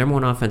they had the number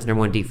 1 offense, number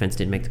 1 defense,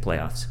 didn't make the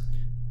playoffs?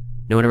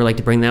 No one ever like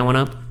to bring that one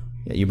up?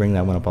 Yeah, you bring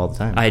that one up all the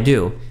time. I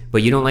do,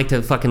 but you don't like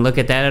to fucking look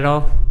at that at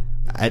all?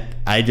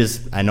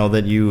 I know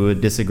that you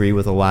disagree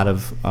with a lot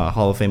of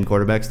Hall of Fame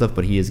quarterback stuff,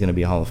 but he is going to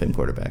be a Hall of Fame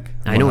quarterback.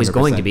 I know he's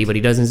going to 100%. be, but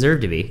he doesn't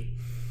deserve to be.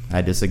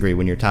 I disagree.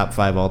 When you're top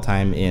 5 all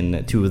time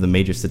in 2 of the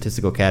major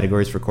statistical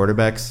categories for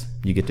quarterbacks,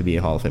 you get to be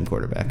a Hall of Fame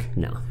quarterback.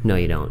 No,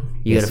 you don't.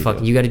 Yes, you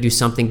do. You gotta do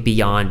something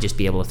beyond just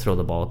be able to throw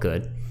the ball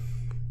good.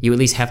 You at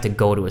least have to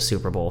go to a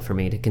Super Bowl for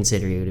me to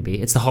consider you to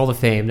be. It's the Hall of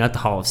Fame, not the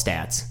Hall of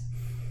Stats.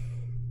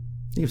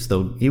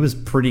 He was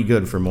pretty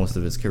good for most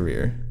of his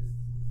career.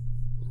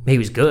 He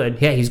was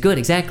good. Yeah, he's good.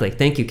 Exactly.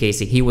 Thank you,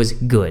 Casey. He was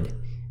good.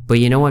 But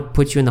you know what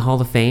puts you in the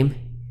Hall of Fame?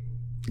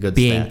 Good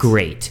Being stats.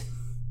 great.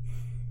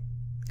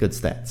 Good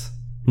stats.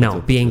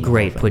 No, being in the Hall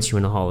great of Fame. puts you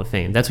in the Hall of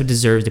Fame. That's what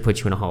deserves to put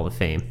you in a Hall of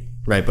Fame.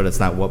 Right, but it's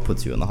not what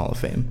puts you in the Hall of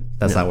Fame.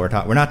 That's not what we're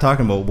talking. We're not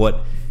talking about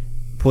what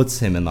puts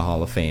him in the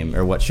Hall of Fame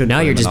or what should. Now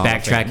put you're him in just the Hall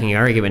of Fame. backtracking your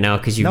argument now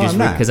because No, I'm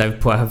not. because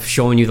I've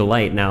shown you the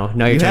light now.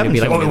 Now you're You trying to haven't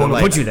be like, shown me oh, the I want to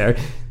light. put you there.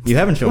 You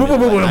haven't shown me. Whoa,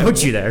 the light. I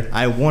put you there.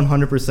 I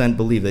 100%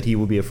 believe that he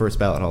will be a first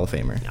ballot Hall of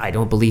Famer. I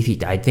don't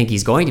believe I think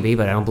he's going to be,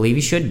 but I don't believe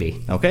he should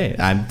be. Okay,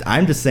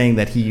 I'm just saying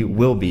that he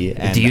will be.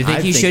 And Do you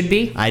think he should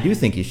be? I do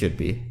think he should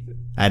be,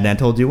 and I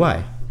told you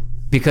why.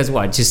 Because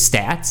what? Just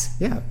stats?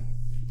 Yeah.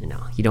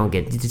 No, you don't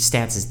get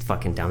stats is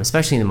fucking dumb,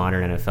 especially in the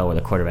modern NFL where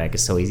the quarterback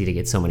is so easy to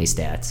get so many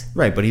stats.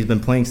 Right, but he's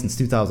been playing since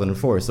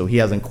 2004, so he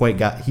hasn't quite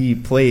got. He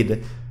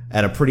played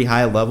at a pretty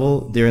high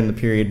level during the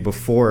period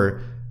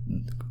before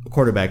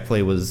quarterback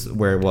play was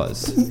where it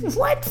was.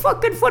 What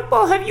fucking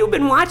football have you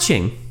been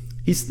watching?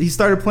 He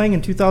started playing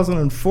in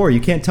 2004.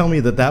 You can't tell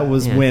me that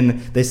was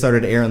when they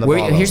started airing the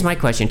ball. Here's my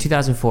question: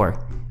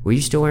 2004. Were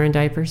you still wearing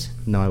diapers?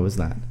 No, I was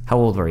not. How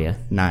old were you?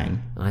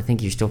 9. I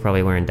think you're still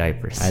probably wearing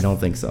diapers. I don't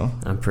think so.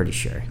 I'm pretty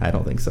sure. I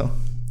don't think so.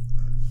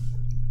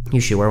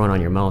 You should wear one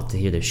on your mouth to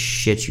hear the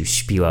shit you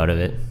spew out of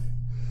it.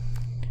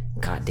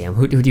 God damn.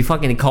 Who do you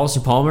fucking...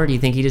 Carson Palmer? Do you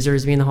think he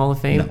deserves to be in the Hall of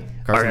Fame? No.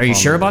 Are you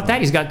sure about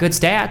that? He's got good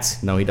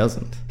stats. No, he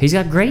doesn't. He's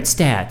got great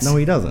stats. No,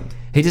 he doesn't.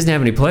 He doesn't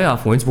have any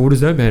playoff wins, but what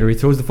does that matter? He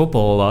throws the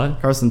football a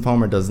lot. Carson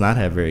Palmer does not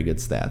have very good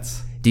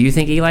stats. Do you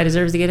think Eli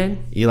deserves to get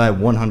in? Eli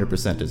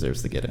 100%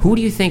 deserves to get in. Who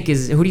do you think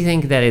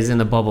that is in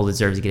the bubble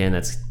deserves to get in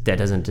that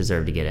doesn't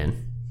deserve to get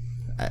in?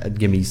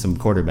 Give me some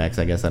quarterbacks,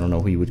 I guess. I don't know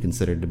who you would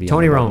consider to be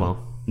Tony on the Romo.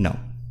 bubble. No.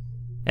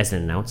 As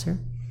an announcer?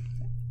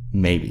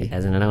 Maybe.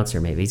 As an announcer,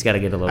 maybe. He's got to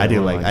get a little I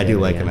do more like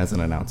longevity, him yeah. as an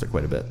announcer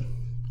quite a bit.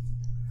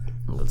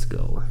 Let's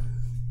go.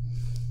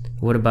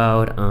 What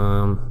about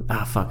I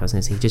was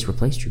gonna say he just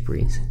replaced Drew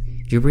Brees.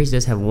 Drew Brees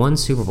does have 1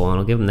 Super Bowl, and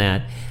I'll give him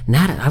that.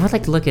 I would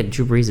like to look at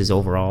Drew Brees'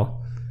 overall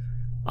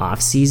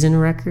off-season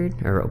record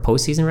or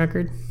postseason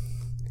record.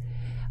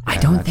 I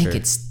I'm don't not think sure.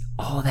 it's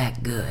all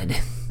that good.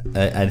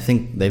 I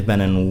think they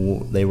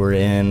were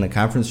in the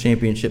conference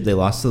championship. They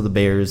lost to the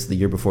Bears the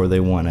year before they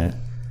won it.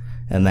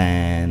 And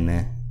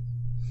then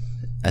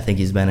I think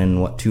he's been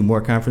in 2 more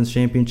conference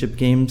championship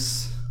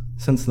games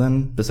since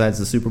then, besides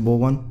the Super Bowl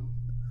one.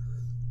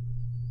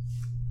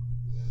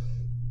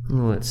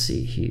 Let's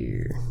see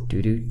here.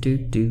 Do.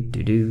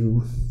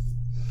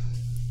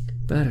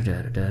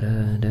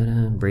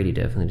 Ba-da-da-da-da-da-da. Brady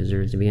definitely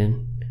deserves to be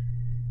in.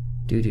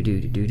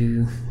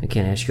 Do. I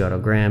can't ask you Otto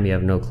Graham. You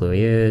have no clue who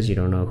he is. You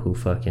don't know who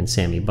fucking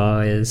Sammy Baugh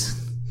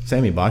is.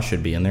 Sammy Baugh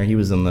should be in there. He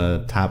was in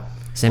the top.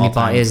 Sammy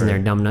Baugh all-time is in for-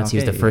 there, dumb nuts. He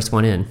was the Okay. first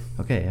one in.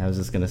 Okay, I was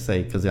just gonna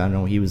say because I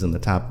know he was in the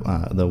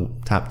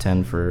top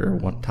 10 for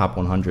top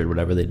 100,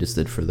 whatever they just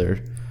did for their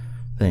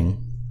thing.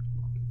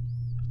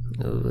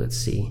 Oh, let's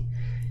see.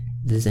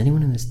 Does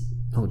anyone in this...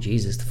 Oh,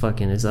 Jesus, it's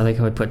I like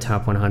how I put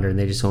top 100 and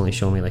they just only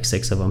show me like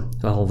 6 of them.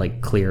 All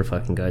like clear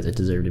fucking guys that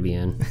deserve to be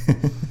in.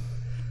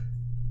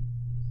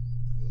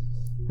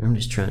 I'm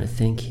just trying to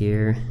think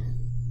here.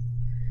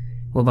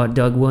 What about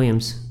Doug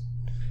Williams?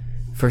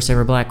 First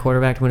ever black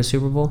quarterback to win a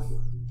Super Bowl?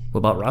 What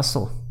about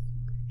Russell?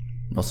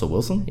 Russell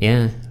Wilson?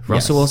 Yeah,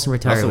 Russell Yes. Wilson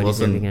retired Russell when he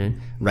Wilson, did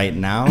again. Right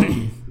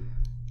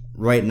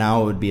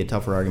now, it would be a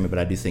tougher argument, but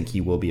I do think he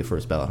will be a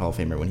first ballot Hall of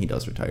Famer when he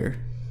does retire.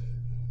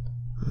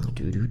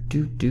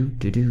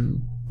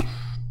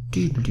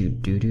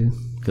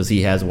 Because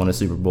he has won a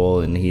Super Bowl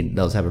and he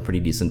does have a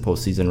pretty decent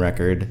postseason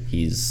record.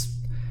 He's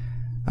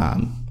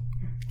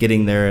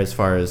getting there as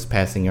far as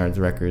passing yards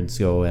records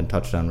go and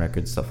touchdown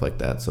records, stuff like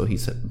that. So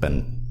he's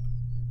been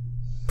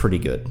pretty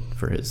good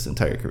for his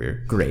entire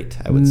career. Great,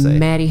 I would say.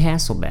 Matty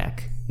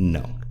Hasselbeck.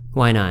 No.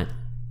 Why not?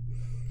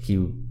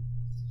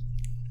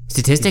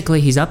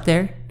 Statistically, he's up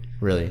there.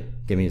 Really?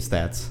 Give me his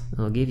stats.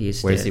 I'll give you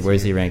his stats.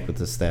 Where's he ranked with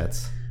his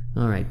stats?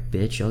 All right,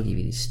 bitch. I'll give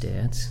you these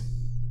stats.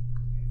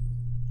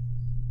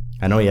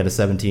 I know he had a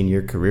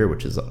 17-year career,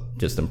 which is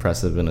just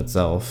impressive in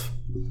itself.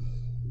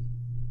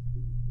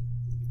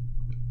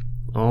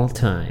 All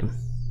time.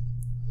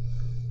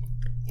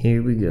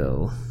 Here we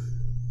go.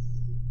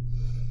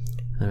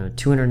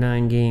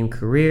 209 game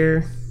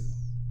career.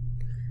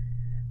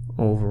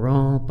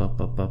 Overall,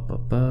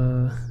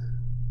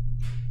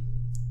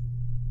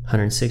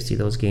 160 of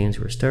those games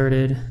were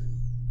started.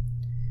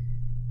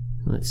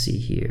 Let's see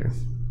here.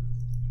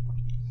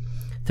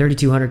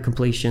 3,200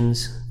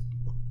 completions,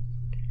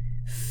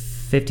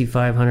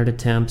 5,500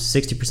 attempts,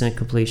 60%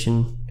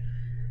 completion,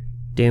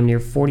 damn near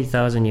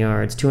 40,000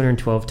 yards,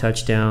 212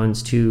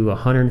 touchdowns to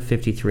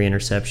 153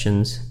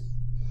 interceptions.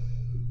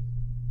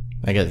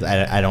 I guess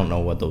I don't know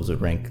what those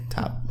would rank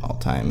top all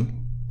time.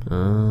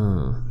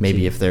 Oh,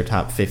 maybe if they're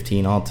top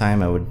 15 all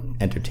time, I would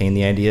entertain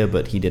the idea.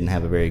 But he didn't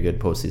have a very good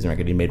postseason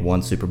record. He made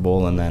one Super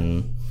Bowl, and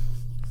then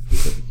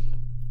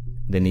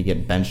didn't he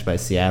get benched by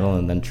Seattle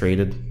and then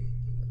traded?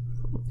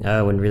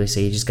 I wouldn't really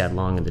say he just got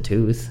long in the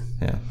tooth.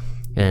 Yeah,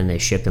 and they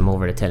shipped him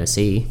over to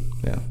Tennessee.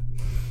 Yeah,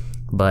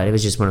 but it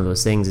was just one of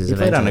those things. He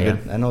played on a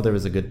good. I know there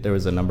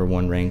was a number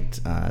one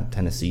ranked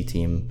Tennessee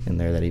team in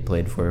there that he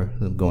played for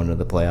going to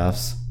the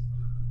playoffs.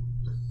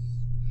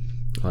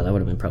 Oh, that would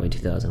have been probably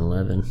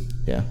 2011.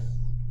 Yeah,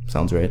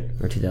 sounds right.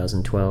 Or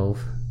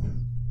 2012.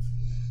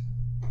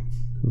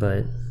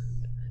 But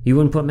you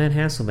wouldn't put Matt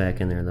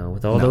Hasselbeck in there though,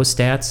 with all those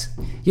stats.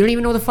 You don't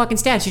even know the fucking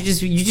stats. You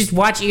just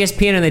watch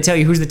ESPN and they tell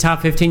you who's the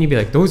top 15. You'd be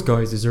like, those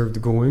guys deserve to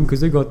go in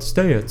because they got the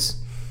stats.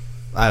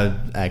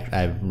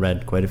 I've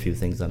read quite a few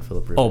things on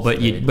Philip Rivers. Oh,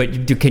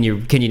 can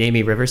you name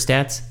me Rivers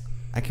stats?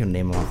 I can't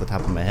name them off the top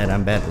of my head.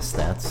 I'm bad with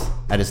stats.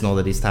 I just know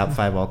that he's top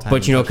 5 all time.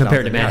 But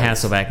compared to Matt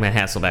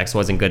Hasselbeck's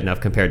wasn't good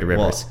enough compared to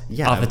Rivers. Well,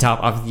 yeah, off the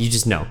top, you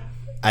just know.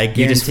 I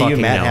guarantee you,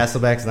 Matt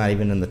Hasselbeck's not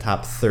even in the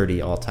top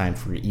 30 all time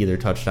for either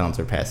touchdowns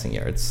or passing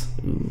yards.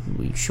 Ooh,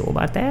 are you sure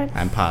about that?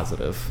 I'm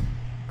positive.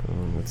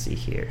 Let's see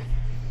here.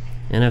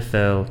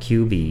 NFL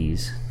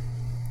QBs.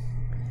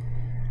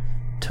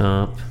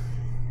 Top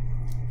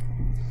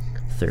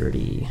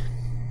 30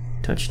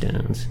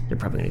 touchdowns. They're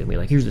probably going to be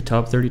like, here's the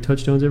top 30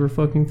 touchdowns ever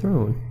fucking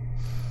thrown.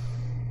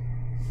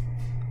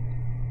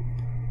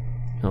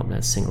 Oh,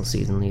 that's single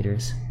season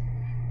leaders.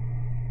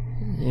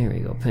 There we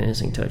go.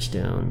 Passing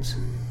touchdowns.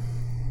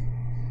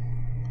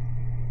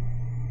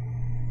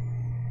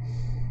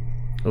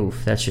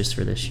 Oof, that's just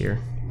for this year.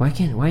 Why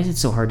is it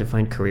so hard to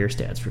find career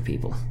stats for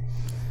people?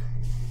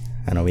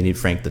 I know we need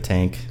Frank the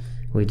Tank.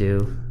 We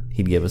do.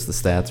 He'd give us the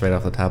stats right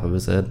off the top of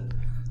his head.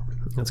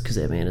 That's because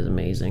that man is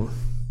amazing.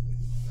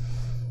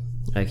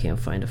 I can't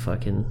find a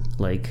fucking,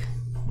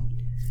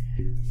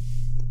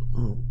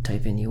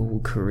 type in the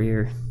old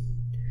career.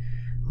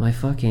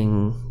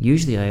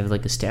 Usually I have a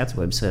stats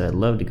website I'd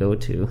love to go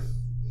to.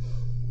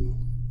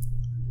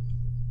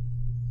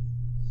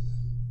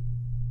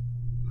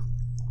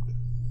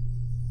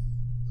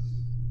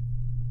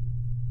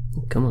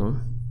 Come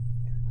on.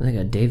 I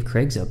got Dave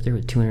Craig's up there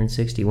with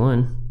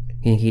 261. You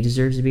think he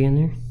deserves to be in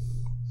there?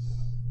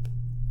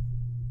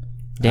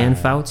 Dan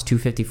Fouts,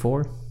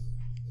 254.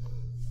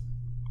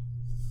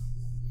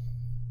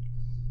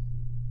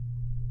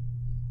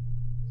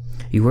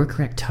 You were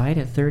correct. Tied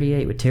at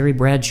 38 with Terry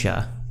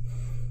Bradshaw.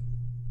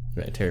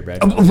 Right, Terry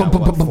Bradshaw.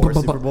 Got, 4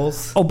 Super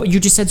Bowls? Oh, but you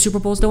just said Super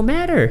Bowls don't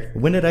matter.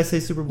 When did I say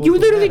Super Bowls? You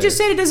literally just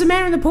said it doesn't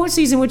matter in the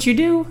postseason what you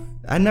do.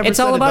 I never it's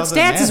said all it about doesn't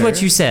stats matter. Is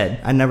what you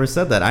said. I never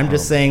said that. I'm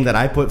just saying that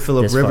I put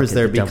Philip Rivers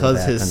there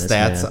because his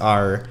stats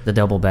are the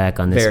double back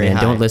on this man.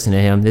 High. Don't listen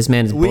to him. This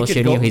man is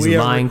bullshitting you. He's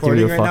lying through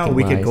your fucking lies.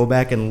 We could go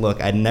back and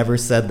look. I never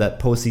said that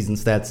postseason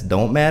stats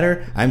don't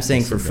matter. I'm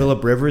saying for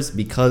Philip Rivers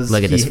because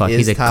look at this fuck.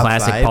 He's a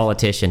classic 5.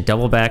 Politician.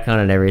 Double back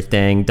on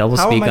everything. Double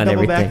speak on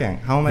everything.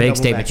 How am I Vague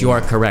statement. You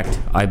are correct.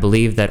 I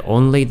believe that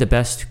only the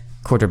best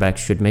quarterbacks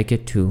should make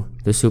it to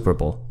the Super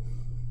Bowl.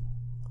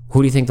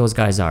 Who do you think those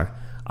guys are?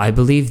 I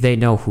believe they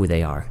know who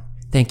they are.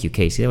 Thank you,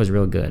 Casey. That was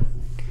real good.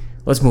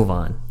 Let's move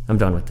on. I'm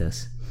done with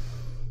this.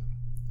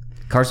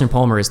 Carson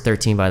Palmer is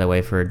 13, by the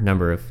way, for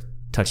number of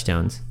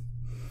touchdowns.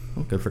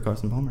 Oh, good for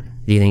Carson Palmer.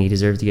 Do you think he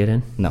deserves to get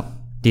in? No.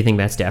 Do you think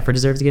Matt Stafford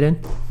deserves to get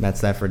in? Matt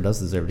Stafford does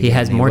deserve to get in. He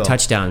has more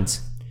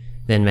touchdowns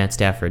than Matt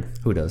Stafford.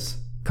 Who does?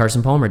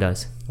 Carson Palmer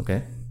does.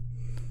 Okay.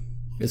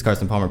 Is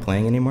Carson Palmer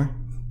playing anymore?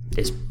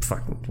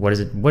 What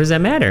does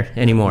that matter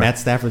anymore? Matt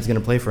Stafford's going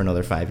to play for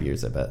another 5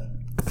 years, I bet.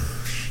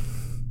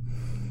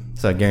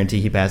 So I guarantee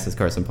he passes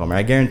Carson Palmer.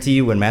 I guarantee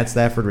you when Matt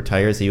Stafford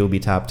retires, he will be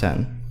top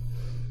 10.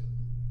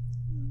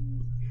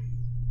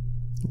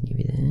 Give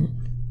you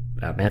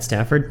that. Matt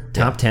Stafford?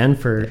 Top 10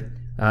 for...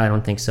 I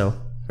don't think so.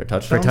 For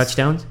touchdowns? For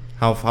touchdowns?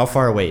 How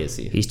far away is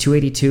he? He's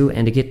 282,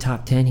 and to get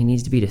top 10, he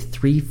needs to be to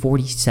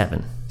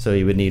 347. So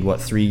he would need,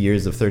 3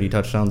 years of 30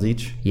 touchdowns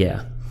each?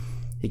 Yeah.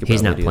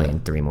 He's not playing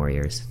 3 more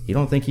years. You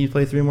don't think he'd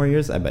play 3 more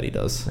years? I bet he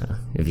does.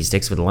 If he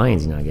sticks with the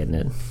Lions, he's not getting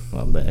it.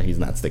 Well, he's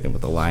not sticking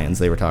with the Lions.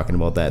 They were talking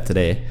about that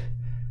today.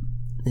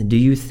 Do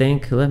you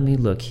think... Let me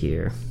look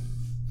here.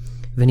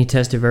 Vinny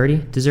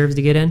Testaverde deserves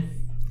to get in?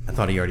 I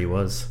thought he already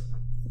was.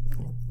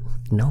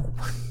 No.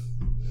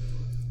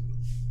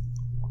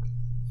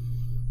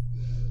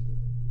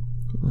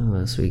 What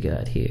else we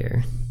got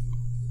here?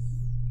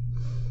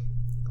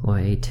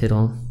 Why,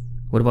 Tittle?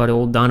 What about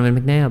old Donovan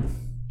McNabb?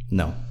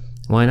 No.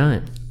 Why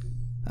not?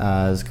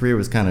 His career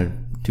was kind of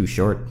too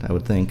short, I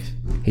would think.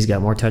 He's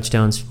got more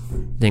touchdowns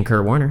than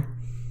Kurt Warner.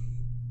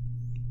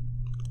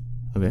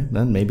 Okay,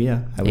 then maybe,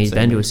 yeah. And he's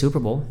been to a Super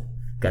Bowl.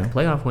 Got the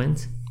playoff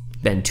wins.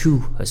 Been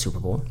to a Super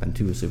Bowl. Been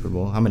to a Super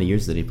Bowl. How many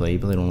years did he play? He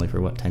played only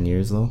for, 10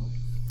 years, though?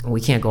 We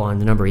can't go on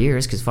the number of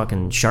years because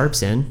fucking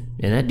Sharp's in,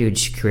 and that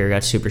dude's career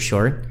got super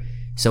short.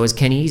 So is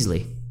Kenny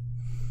Easley.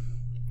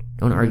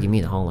 Don't argue me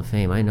the Hall of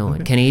Fame. I know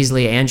it. Kenny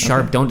Easley and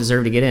Sharp don't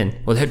deserve to get in.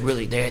 Well,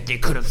 they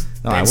could have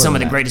been some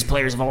of the greatest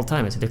players of all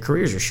time. I said their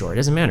careers are short. It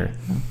doesn't matter.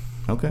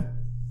 Okay.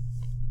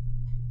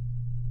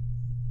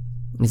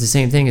 It's the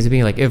same thing as it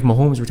being like, if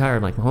Mahomes retired,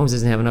 I'm like, Mahomes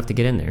doesn't have enough to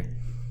get in there.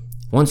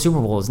 One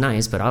Super Bowl is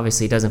nice, but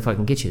obviously it doesn't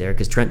fucking get you there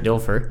because Trent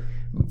Dilfer,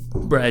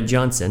 Brad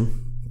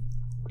Johnson,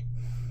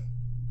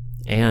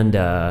 and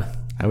I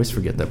always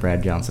forget that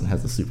Brad Johnson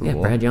has a Super Bowl.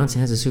 Yeah, Brad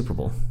Johnson has a Super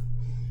Bowl.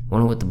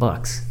 Won it with the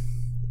Bucks.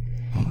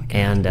 Oh my God.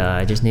 And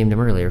I just named him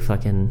earlier.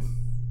 Fucking.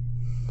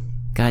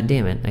 God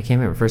damn it. I can't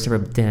remember. First ever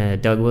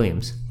Doug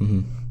Williams.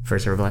 Mm-hmm.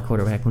 First ever black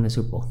quarterback win a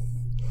Super Bowl.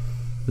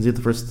 Was he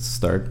the first to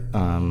start?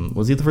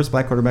 Was he the first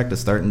black quarterback to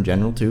start in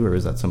general, too, or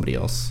is that somebody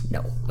else?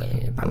 No.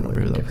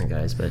 Probably different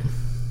guys, but.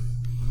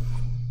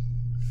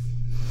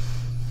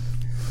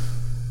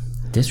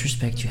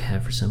 Disrespect you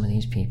have for some of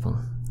these people.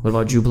 What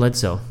about Drew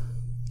Bledsoe?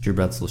 Drew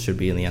Bledsoe should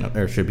be in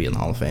the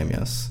Hall of Fame,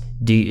 yes.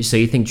 So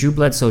you think Drew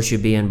Bledsoe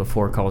should be in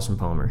before Carlson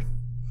Palmer?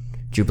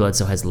 Drew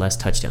Bledsoe has less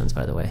touchdowns,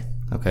 by the way.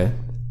 Okay.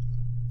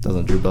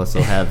 Doesn't Drew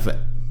Bledsoe have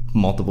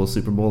multiple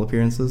Super Bowl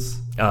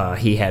appearances?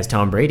 He has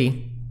Tom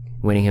Brady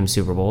winning him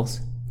Super Bowls.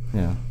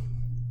 Yeah.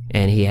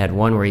 And he had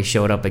one where he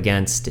showed up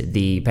against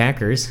the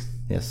Packers.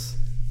 Yes.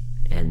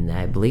 And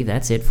I believe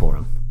that's it for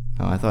him.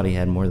 Oh, I thought he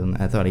had more than...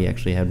 I thought he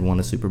actually had won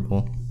a Super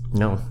Bowl.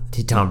 No.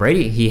 Tom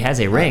Brady, he has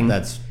a ring.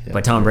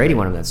 But Tom Brady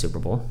won him that Super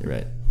Bowl. You're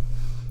right.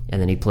 And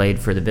then he played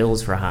for the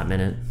Bills for a hot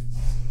minute.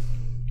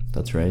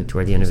 That's right.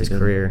 Toward the end of his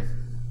career.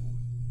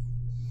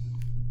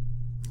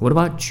 What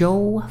about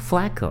Joe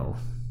Flacco?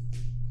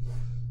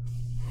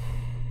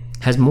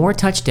 Has more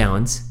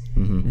touchdowns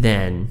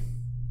than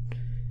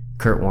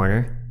Kurt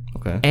Warner.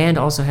 Okay. And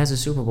also has a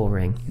Super Bowl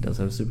ring. He does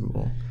have a Super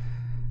Bowl.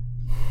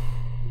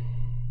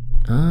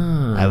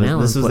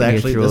 This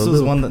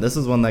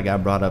is one that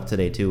got brought up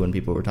today too when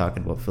people were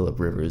talking about Phillip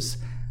Rivers.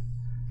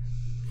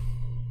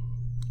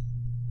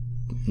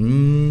 I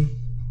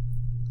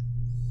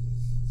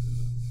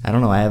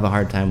don't know. I have a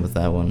hard time with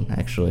that one,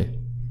 actually.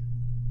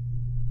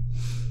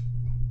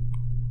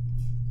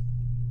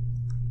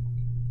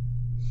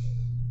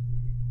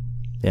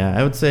 Yeah,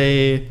 I would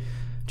say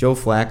Joe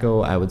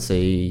Flacco, I would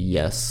say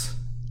yes.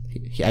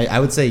 I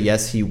would say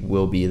yes, he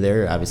will be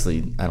there.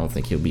 Obviously, I don't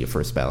think he'll be a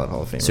first ballot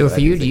Hall of Famer. So for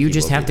you, do you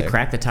just have to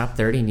crack the top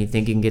 30 and you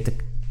think you can get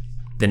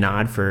the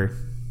nod for...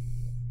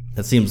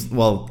 That seems...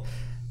 Well,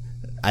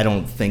 I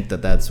don't think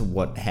that that's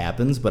what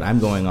happens, but I'm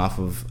going off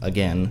of,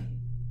 again,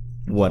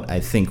 what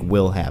I think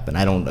will happen.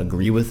 I don't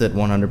agree with it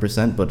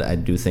 100%, but I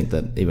do think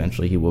that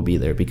eventually he will be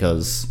there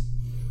because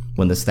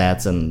when the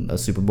stats and a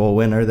Super Bowl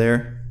win are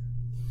there...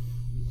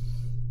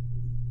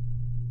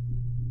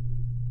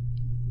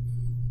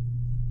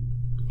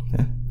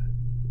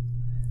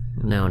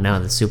 Now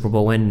the Super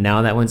Bowl win,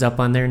 now that one's up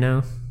on there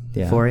now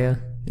for you?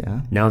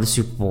 Yeah. Now the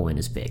Super Bowl win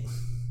is big.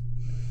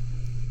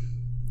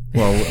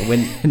 Well,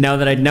 when now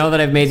that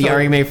I've made the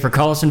argument for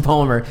Carlson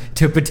Palmer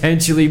to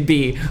potentially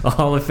be a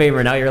Hall of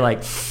Famer, now you're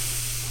like...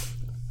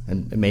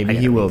 And maybe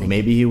he will.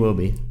 Maybe he will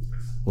be.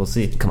 We'll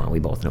see. Come on, we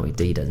both know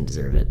he doesn't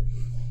deserve it.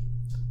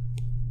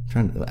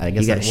 I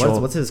guess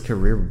what's his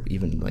career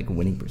even like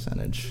winning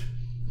percentage?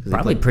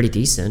 Probably pretty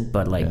decent,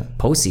 but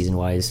postseason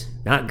wise,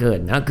 not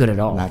good. Not good at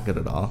all. Not good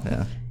at all,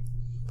 yeah.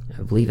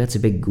 I believe that's a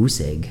big goose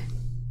egg.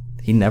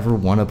 He never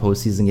won a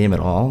postseason game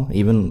at all?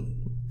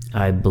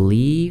 I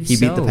believe he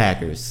beat the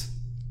Packers.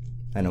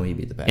 I know he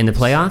beat the Packers. In the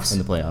playoffs? In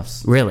the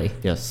playoffs. Really?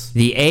 Yes.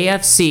 The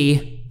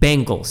AFC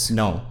Bengals.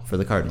 No, for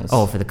the Cardinals.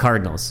 Oh, for the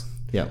Cardinals.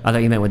 Yeah. I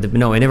thought you meant with the...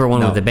 No, I never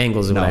won with the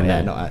Bengals is what I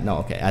meant. No,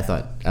 okay.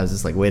 I was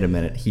just like, wait a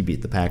minute. He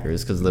beat the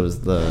Packers because there was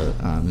the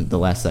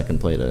last second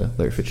play to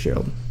Larry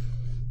Fitzgerald.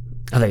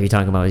 I thought you were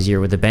talking about his year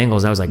with the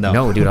Bengals. I was like,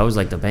 no, dude. I was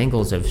like, the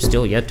Bengals have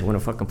still yet to win a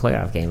fucking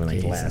playoff game in like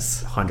the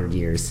last 100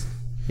 years.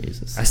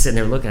 Jesus. I was sitting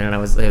there looking and I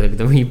was like,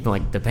 the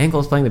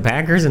Bengals playing the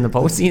Packers in the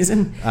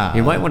postseason?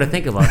 You might want to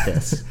think about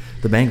this.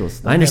 The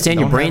Bengals. I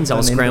understand your brain's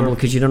all scrambled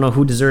because you don't know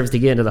who deserves to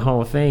get into the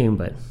Hall of Fame,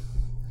 but...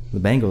 The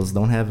Bengals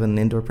don't have an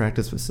indoor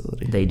practice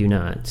facility. They do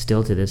not,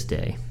 still to this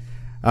day.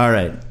 All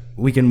right.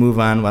 We can move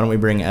on. Why don't we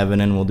bring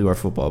Evan in? We'll do our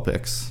football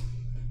picks.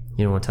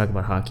 You don't want to talk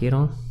about hockey at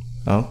all?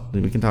 Oh,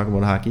 we can talk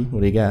about hockey.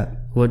 What do you got?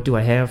 What do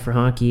I have for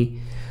hockey?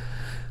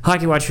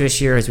 Hockey watch for this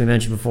year, as we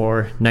mentioned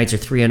before, Knights are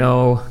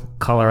 3-0.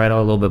 Colorado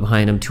a little bit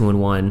behind them,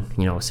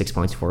 2-1. 6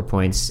 points, 4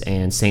 points,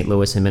 and St.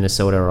 Louis and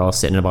Minnesota are all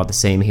sitting about the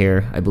same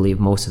here. I believe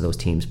most of those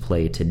teams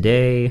play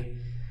today.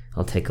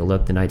 I'll take a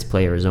look. The Knights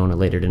play Arizona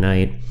later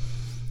tonight.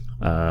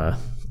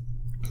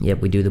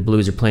 We do. The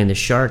Blues are playing the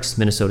Sharks.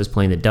 Minnesota's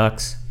playing the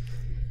Ducks,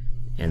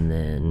 and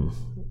then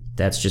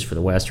that's just for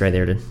the West right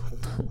there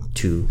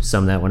to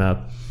sum that one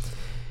up.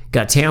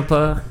 Got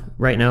Tampa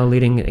right now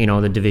leading,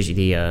 the division,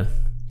 the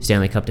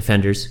Stanley Cup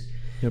defenders.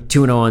 Yep.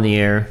 2-0 on the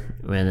air,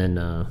 and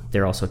then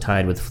they're also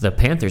tied with the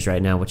Panthers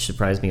right now, which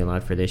surprised me a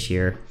lot for this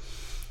year.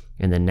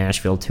 And then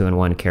Nashville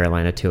 2-1,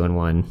 Carolina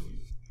 2-1,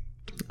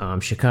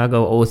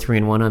 Chicago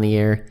 0-3-1 on the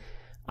air.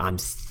 I'm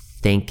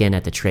thinking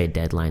at the trade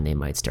deadline they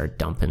might start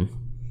dumping.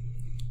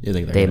 You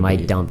think they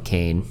might dump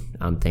Kane?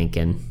 I'm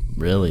thinking.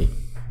 Really?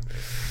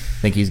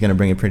 Think he's going to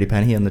bring a pretty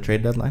penny on the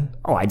trade deadline?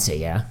 Oh, I'd say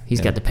yeah. He's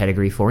got the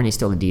pedigree for it, and he's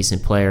still a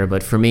decent player.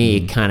 But for me,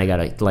 you kind of got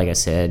to, like I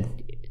said,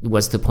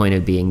 what's the point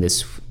of being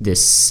this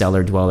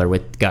cellar dweller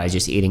with guys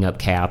just eating up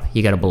cap?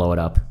 You got to blow it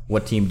up.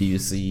 What team do you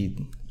see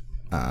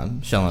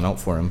shelling out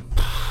for him?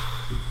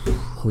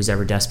 Who's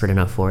ever desperate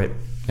enough for it?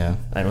 Yeah,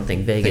 I don't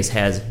think Vegas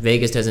doesn't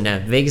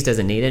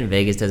need it, and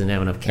Vegas doesn't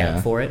have enough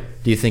cap for it.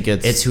 Do you think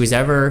it's who's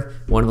ever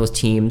one of those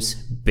teams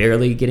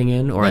barely getting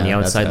in or on the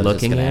outside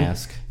looking in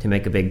to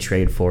make a big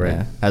trade for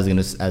it? That's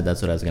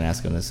what I was gonna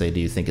ask. I'm gonna say, do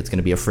you think it's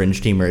gonna be a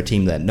fringe team or a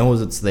team that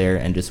knows it's there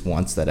and just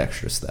wants that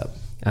extra step?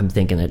 I'm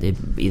thinking that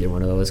either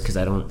one of those, because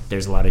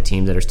there's a lot of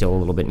teams that are still a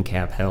little bit in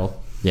cap hell.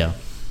 Yeah,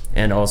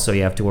 and also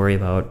you have to worry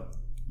about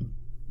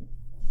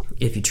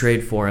if you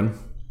trade for him,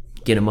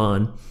 get him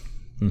on.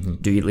 Mm-hmm.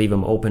 Do you leave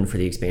him open for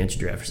the expansion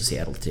draft for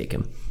Seattle to take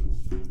him?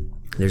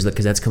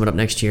 Because that's coming up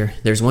next year.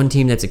 There's one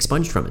team that's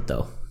expunged from it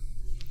though.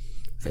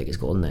 Vegas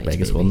Golden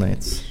Knights. Golden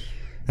Knights.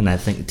 And I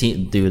think,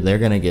 they're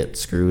gonna get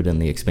screwed in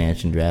the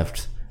expansion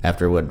draft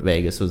after what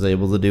Vegas was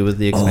able to do with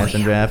the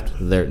expansion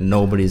draft.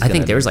 Nobody's. I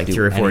think there was like 3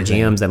 or 4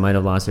 GMs that might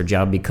have lost their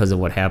job because of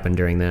what happened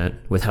during that,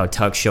 with how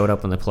Tuck showed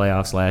up in the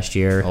playoffs last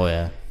year. Oh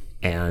yeah.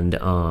 And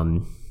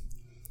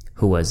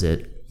who was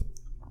it?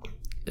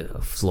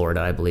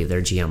 Florida, I believe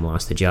their GM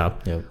lost the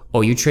job. Yep.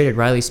 Oh, you traded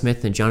Riley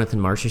Smith and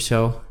Jonathan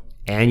Marchessault,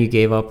 and you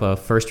gave up a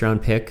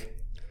first-round pick,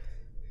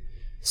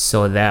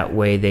 so that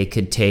way they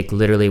could take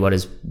literally what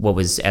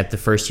was at the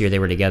first year they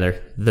were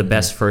together, the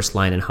best first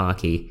line in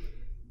hockey,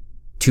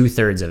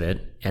 2/3 of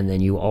it, and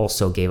then you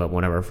also gave up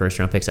one of our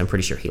first-round picks. I'm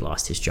pretty sure he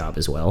lost his job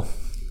as well.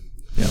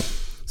 Yep.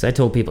 So I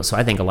told people. So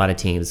I think a lot of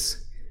teams,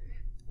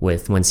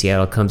 when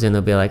Seattle comes in,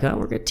 they'll be like, "Oh,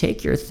 we're gonna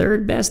take your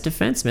third best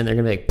defenseman." They're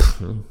gonna be like,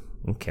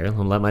 I don't care.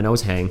 I'll let my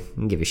nose hang. I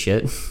don't give a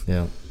shit.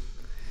 Yeah.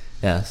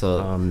 Yeah,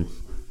 so...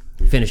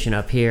 finishing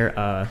up here,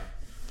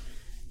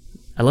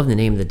 I love the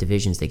name of the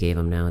divisions they gave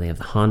them now. They have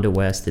the Honda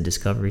West, the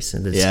Discover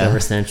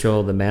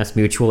Central, the Mass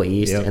Mutual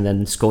East, and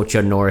then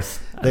Scotia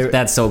North.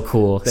 That's so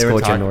cool,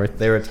 Scotia North.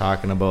 They were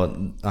talking about,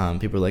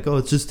 people were like, oh,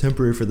 it's just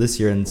temporary for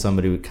this year, and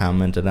somebody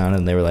commented on it,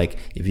 and they were like,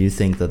 if you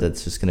think that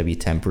it's just going to be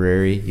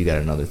temporary, you got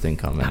another thing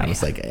coming. I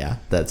was like, yeah,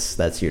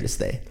 that's here to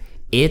stay.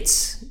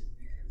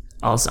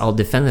 I'll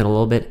defend it a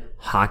little bit.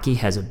 Hockey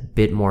has a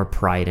bit more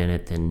pride in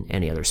it than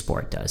any other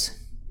sport does.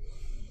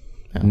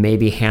 Yeah.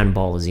 Maybe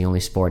handball is the only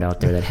sport out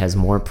there that has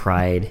more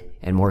pride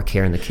and more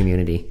care in the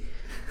community.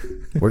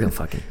 We're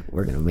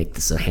gonna make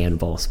this a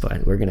handball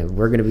spot. We're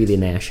gonna be the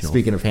national.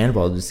 Speaking of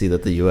handball, did you see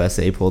that the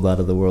USA pulled out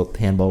of the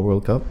Handball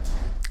World Cup?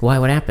 Why?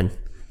 What happened?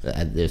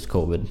 There's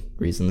COVID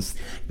reasons.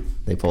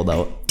 They pulled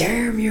out.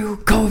 Damn you,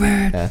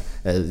 COVID!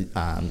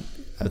 Yeah.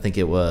 I think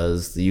it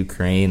was the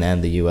Ukraine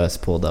and the US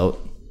pulled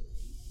out.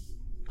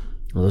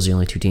 Well, those are the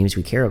only 2 teams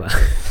we care about.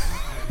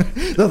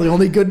 They're the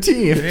only good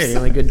teams. They're the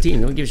only good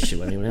team. Don't give a shit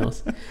about anyone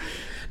else.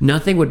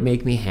 Nothing would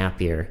make me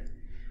happier.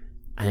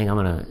 I think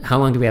how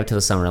long do we have till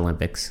the Summer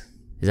Olympics?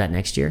 Is that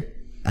next year?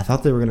 I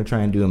thought they were going to try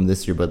and do them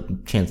this year,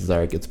 but chances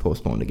are it gets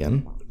postponed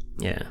again.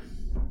 Yeah.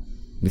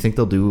 You think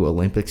they'll do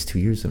Olympics 2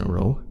 years in a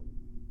row?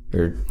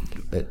 Or,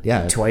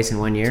 yeah. Twice in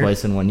 1 year?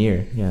 Twice in 1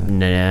 year, yeah.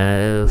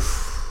 No.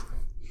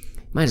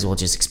 Might as well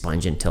just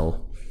expunge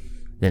until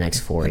the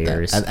next 4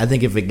 years. I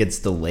think if it gets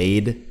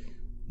delayed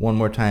one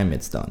more time,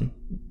 it's done.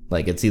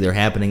 Like, it's either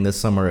happening this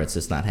summer or it's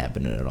just not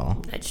happening at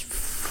all.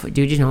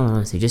 Dude, just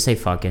honestly, just say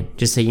fuck it.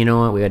 Just say, you know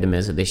what, we had to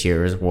miss it this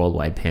year. It was a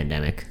worldwide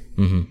pandemic.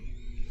 Mm-hmm.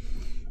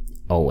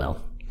 Oh,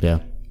 well.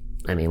 Yeah.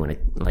 I mean,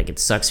 it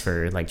sucks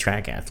for,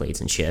 track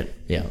athletes and shit.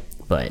 Yeah.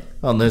 But...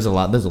 Well, there's a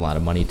lot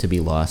of money to be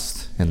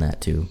lost in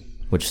that, too,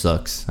 which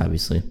sucks,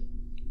 obviously.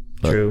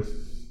 But. True.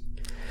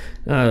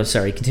 Oh,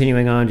 sorry.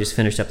 Continuing on, just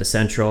finished up the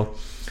Central.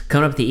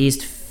 Coming up the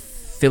East,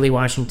 Philly,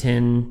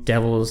 Washington,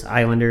 Devils,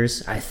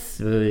 Islanders. I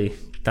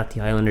thought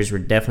the Islanders were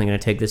definitely going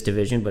to take this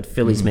division, but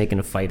Philly's making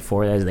a fight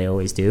for it, as they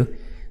always do.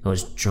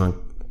 Those drunk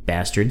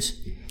bastards.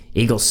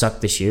 Eagles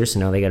suck this year, so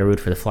now they got to root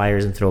for the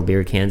Flyers and throw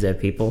beer cans at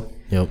people.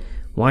 Yep.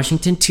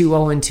 Washington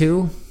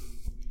 2-0-2.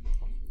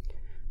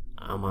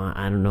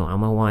 I don't know. I'm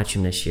going to watch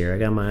them this year. I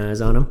got my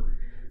eyes on them.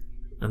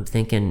 I'm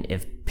thinking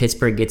if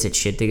Pittsburgh gets its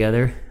shit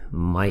together,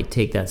 might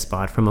take that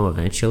spot from them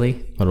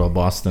eventually. What about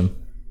Boston?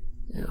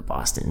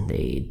 Boston,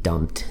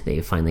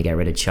 they finally got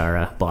rid of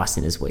Chara.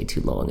 Boston is way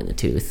too long in the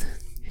tooth.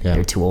 Yeah.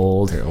 They're too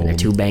old. And they're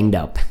too banged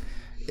up.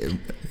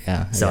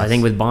 Yeah. So I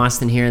think with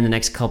Boston here in the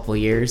next couple of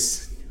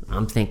years,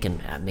 I'm thinking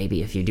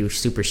maybe if you do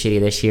super shitty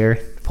this year,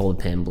 pull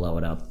the pin, blow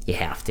it up. You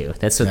have to.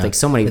 That's what like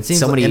so many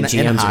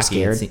GMs are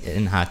scared.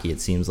 In hockey,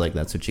 it seems like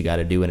that's what you got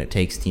to do, and it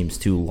takes teams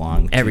too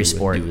long. Every to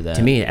sport, do that.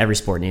 to me, every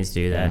sport needs to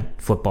do that.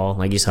 Football,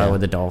 like you saw it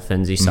with the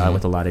Dolphins, you saw it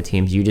with a lot of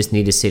teams. You just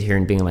need to sit here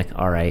and being like,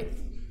 all right,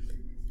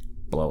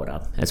 blow it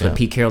up. That's what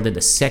Pete Carroll did.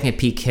 The second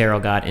Pete Carroll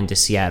got into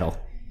Seattle,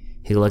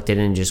 he looked at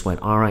it and just went,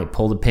 all right,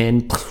 pull the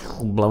pin,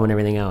 blowing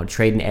everything out,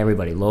 trading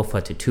everybody.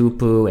 Lofa to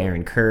Tupu,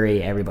 Aaron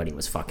Curry, everybody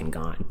was fucking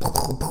gone.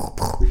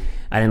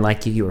 I didn't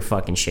like you. You were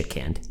fucking shit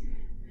canned.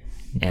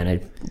 And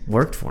it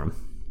worked for him.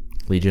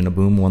 Legion of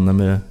Boom won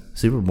them a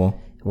Super Bowl.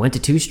 Went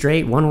to 2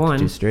 straight, won 1.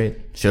 2 straight.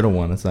 Should have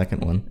won a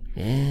second one.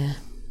 Yeah.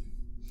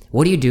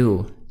 What do you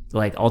do,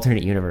 like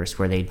alternate universe,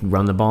 where they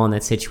run the ball in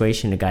that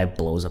situation, the guy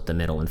blows up the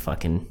middle and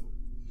fucking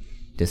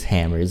just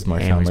hammers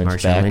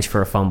Marshawn Lynch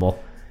for a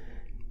fumble.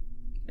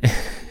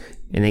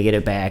 And they get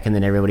it back, and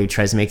then everybody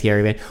tries to make the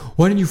argument,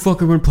 why didn't you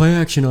fucking run play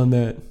action on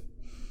that?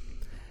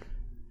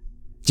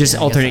 Just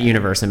alternate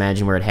universe,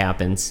 imagine where it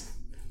happens.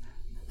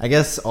 I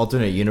guess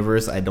alternate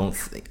universe, I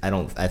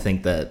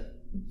think that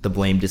the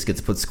blame just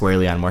gets put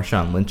squarely on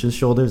Marshawn Lynch's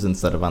shoulders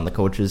instead of on the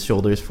coach's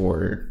shoulders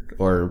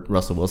or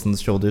Russell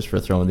Wilson's shoulders for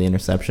throwing the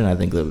interception. I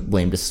think the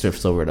blame just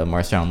shifts over to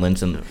Marshawn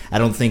Lynch, and I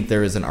don't think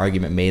there is an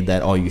argument made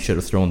that, you should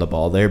have thrown the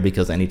ball there,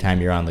 because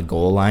anytime you're on the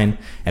goal line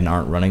and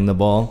aren't running the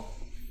ball,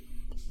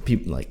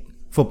 people like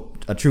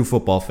a true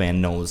football fan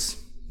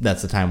knows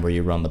that's the time where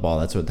you run the ball.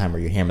 That's the time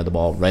where you hammer the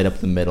ball right up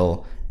the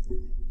middle.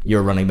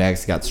 Your running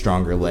back's got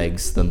stronger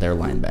legs than their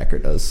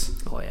linebacker does.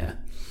 Oh yeah,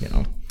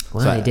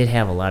 Well, they did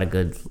have a lot of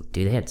good.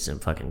 Dude, they had some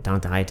fucking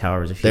Dante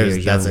Hightower was a few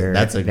years younger.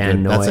 That's a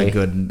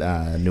good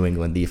New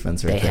England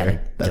defense right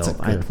there. That's a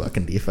good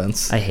fucking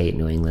defense. I hate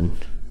New England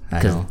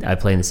because I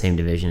play in the same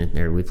division,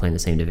 or we play in the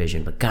same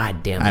division. But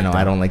god damn it, I know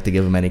I don't like to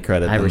give them any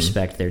credit. I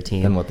respect their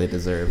team than what they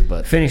deserve.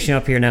 But finishing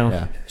up here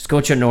now,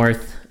 Scotia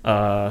North,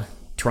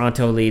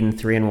 Toronto leading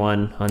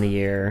 3-1 on the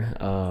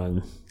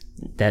year.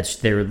 They're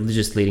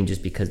just leading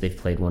just because they've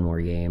played one more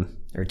game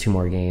or 2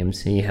 more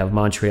games. And you have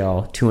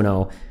Montreal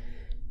 2-0.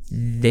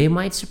 They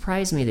might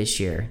surprise me this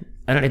year.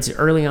 I don't know, it's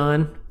early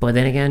on, but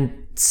then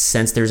again,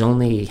 since there's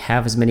only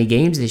half as many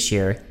games this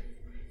year,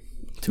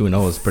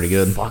 2-0 is pretty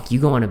good. Fuck,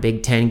 you go on a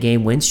big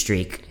 10-game win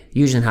streak.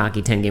 Usually in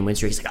hockey, 10-game win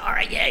streak, it's like, all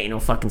right, yeah,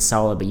 fucking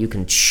solid, but you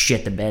can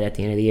shit the bed at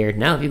the end of the year.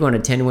 Now, if you go on a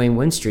 10-game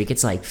win streak,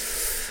 it's like,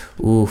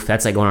 oof,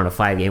 that's like going on a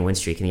 5-game win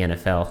streak in the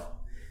NFL.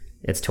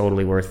 It's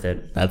totally worth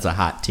it. That's a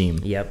hot team.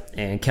 Yep.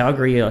 And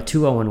Calgary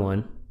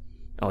 2-0-1.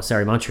 Oh,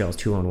 sorry, Montreal's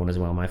 2-1 as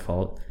well. My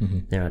fault. Mm-hmm.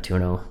 They're not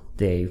 2-0.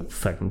 They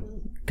fucking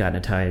got in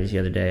a tie the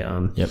other day.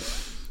 Yep.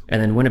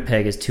 And then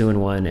Winnipeg is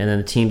 2-1, and then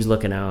the teams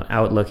looking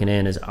out looking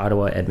in is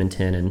Ottawa,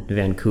 Edmonton, and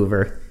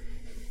Vancouver.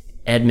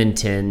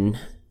 Edmonton,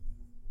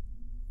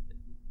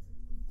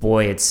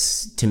 boy,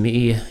 it's, to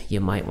me, you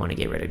might want to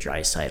get rid of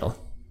Draisaitl.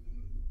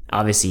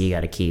 Obviously, you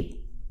got to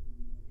keep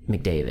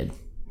McDavid,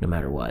 no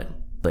matter what.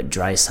 But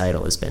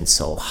Draisaitl has been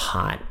so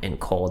hot and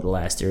cold the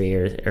last 3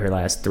 years, or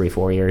last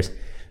 3-4 years.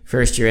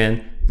 First year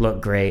in,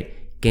 looked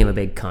great, gave him a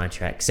big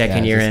contract.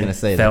 Second year in,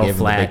 fell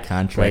flat,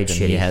 played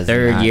shitty.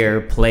 Third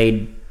year,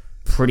 played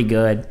pretty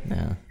good.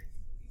 Yeah.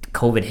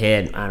 COVID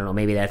hit. I don't know,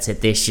 maybe that's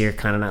it this year,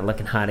 kind of not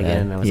looking hot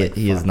again. Yeah. I was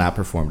he has not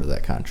performed to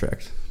that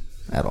contract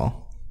at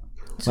all.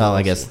 So well,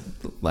 I guess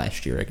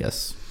last year,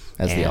 as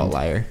the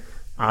outlier.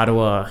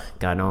 Ottawa,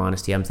 God, in all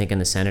honesty, I'm thinking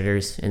the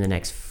Senators in the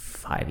next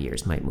 5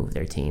 years might move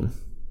their team.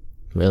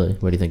 Really?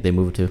 What do you think they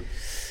move to?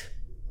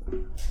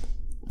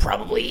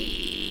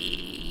 Probably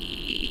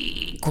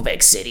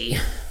Quebec City,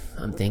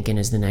 I'm thinking,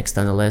 is the next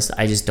on the list.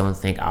 I just don't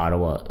think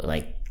Ottawa,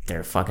 like,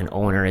 their fucking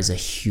owner is a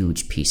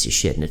huge piece of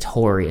shit,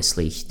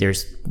 notoriously.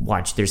 There's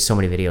so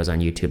many videos on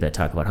YouTube that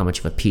talk about how much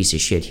of a piece of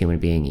shit human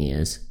being he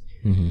is.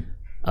 Mm-hmm.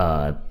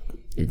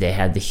 They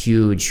had the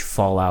huge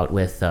fallout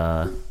with,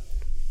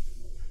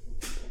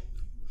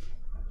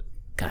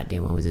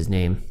 goddamn, what was his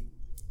name?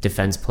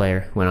 Defense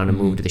player, went on to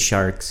move to the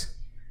Sharks.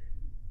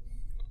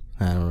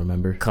 I don't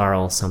remember.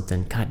 Carl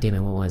something. God damn it,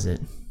 what was it?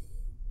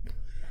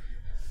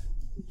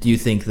 Do you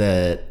think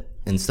that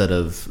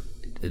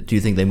do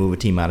you think they move a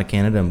team out of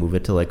Canada and move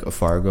it to like a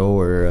Fargo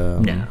or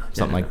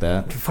something like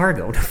that?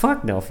 Fargo?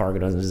 Fuck no, Fargo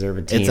doesn't deserve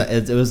a team.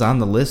 It was on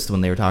the list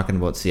when they were talking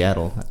about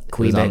Seattle. It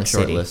was on the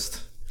short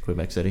list.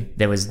 Quebec City.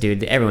 That was,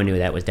 dude, everyone knew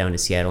that was down to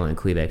Seattle and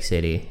Quebec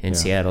City, and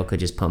Seattle could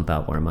just pump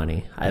out more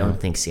money. I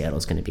don't think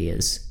Seattle's going to be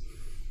as...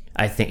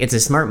 I think it's a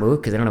smart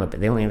move because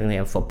they only really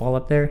have football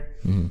up there.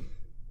 Mm-hmm.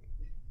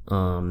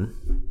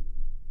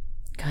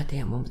 God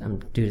damn,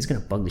 dude, it's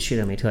gonna bug the shit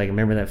out of me until I can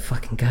remember that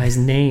fucking guy's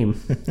name.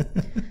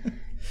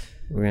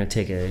 We're gonna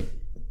take a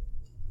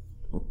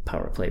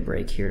power play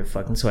break here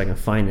so I can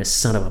find this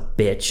son of a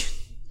bitch.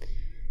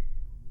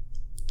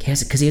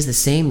 Because he has the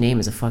same name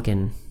as a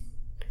fucking...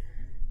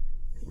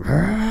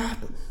 Let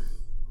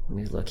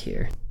me look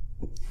here.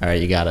 All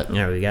right, you got it.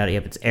 Yeah, we got it.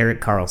 Yep, it's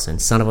Erik Karlsson,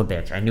 son of a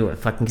bitch. I knew it.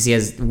 Fucking because he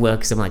has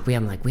because I'm like we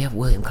have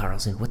William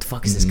Karlsson. What the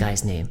fuck is this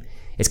guy's name?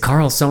 It's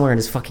Carl somewhere in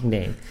his fucking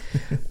name.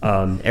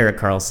 Erik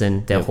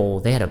Karlsson.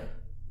 They had a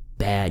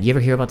bad. You ever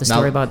hear about the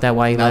story about that?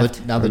 Why he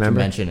left? Now that you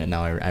mention it,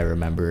 now I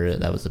remember it.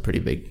 That was a pretty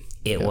big.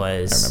 It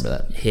was. I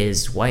remember that.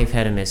 His wife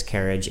had a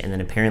miscarriage, and then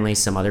apparently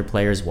some other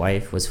player's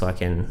wife was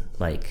fucking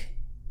like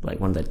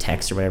one of the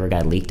texts or whatever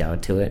got leaked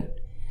out to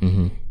it,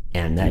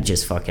 and that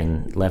just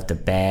fucking left a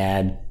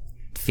bad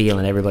feel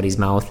in everybody's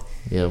mouth.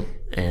 Yep.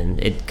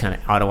 And it kind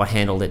of Ottawa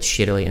handled it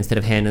shittily instead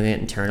of handling it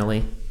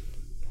internally.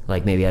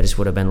 Like maybe I just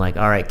would have been like,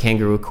 all right,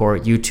 kangaroo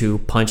court, you two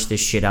punch this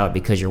shit out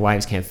because your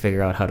wives can't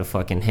figure out how to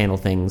fucking handle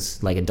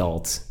things like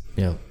adults.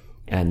 Yeah.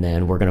 And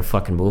then we're gonna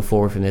fucking move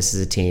forward from this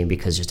as a team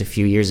because just a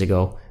few years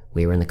ago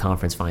we were in the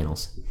conference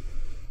finals.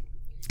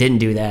 Didn't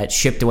do that.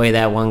 Shipped away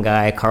that one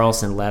guy.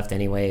 Karlsson left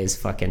anyways.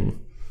 Fucking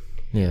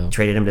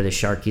traded him to the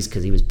Sharkies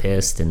because he was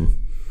pissed. And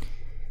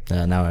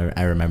now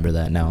I remember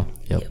that now.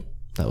 Yep.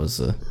 That was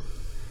a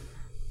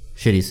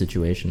shitty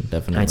situation,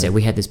 definitely. I'd say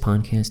we had this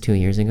podcast 2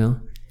 years ago.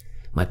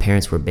 My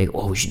parents were big,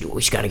 we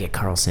should got to get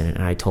Karlsson.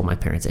 And I told my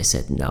parents, I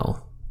said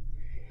no.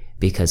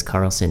 Because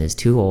Karlsson is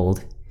too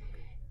old.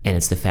 And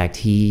it's the fact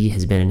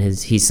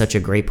he's such a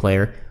great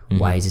player.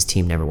 Why has his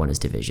team never won his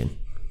division?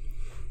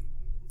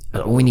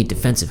 We need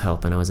defensive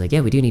help. And I was like,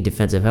 yeah, we do need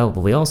defensive help,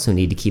 but we also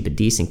need to keep a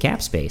decent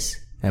cap space.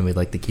 And we'd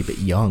like to keep it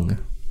young,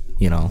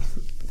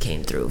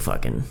 Came through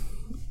fucking...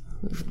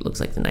 Looks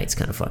like the Knights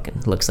kind of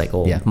fucking... Looks like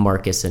old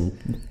Marcus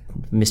and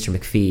Mr.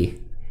 McPhee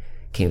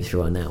came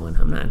through on that one.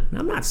 I'm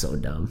not so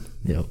dumb.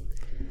 Yep.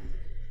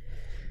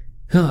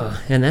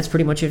 And that's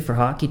pretty much it for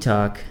hockey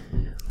talk.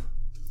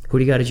 Who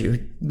do you got?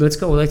 Let's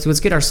go. Let's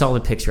get our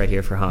solid picks right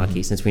here for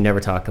hockey, since we never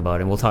talk about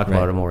it. And we'll talk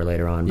about it more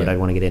later on, but I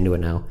want to get into it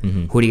now.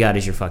 Who do you got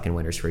as your fucking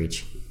winners for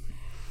each?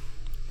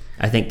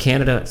 I think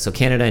Canada. So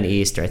Canada and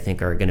East, I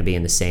think, are going to be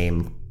in the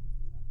same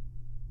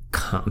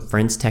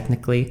conference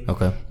technically.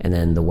 Okay. And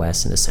then the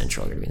West and the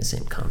Central are going to be in the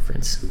same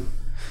conference.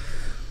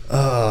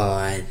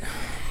 I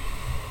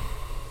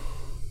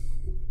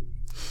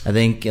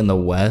think in the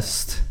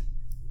West,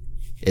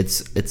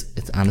 it's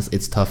honestly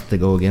it's tough to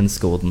go against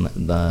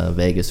the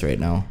Vegas right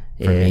now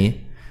for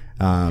me.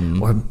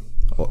 Or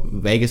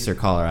Vegas or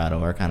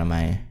Colorado are kind of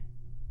my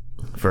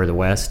for the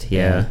West.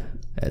 Yeah.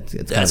 It's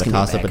kind of a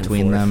toss up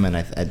between them, and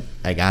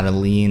I gotta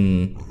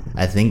lean.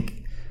 I think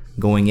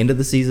going into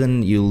the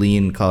season you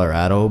lean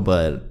Colorado,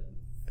 but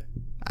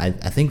I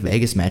think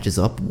Vegas matches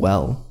up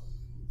well.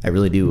 I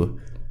really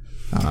do,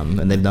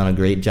 and they've done a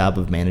great job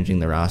of managing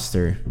the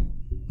roster.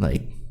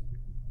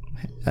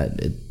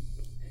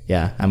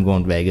 I'm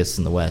going Vegas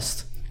in the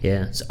West.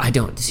 Yeah. So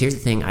here's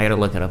the thing. I gotta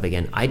look it up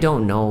again. I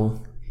don't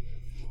know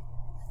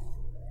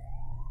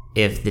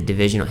if the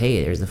divisional.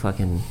 Hey, there's the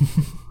fucking.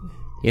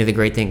 The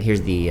great thing.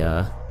 Here's the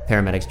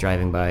paramedics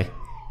driving by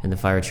and the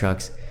fire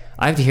trucks.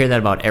 I have to hear that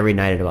about every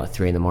night at about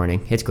 3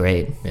 a.m. It's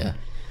great. Yeah.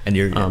 And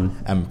you're.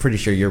 I'm pretty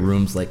sure your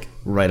room's like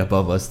right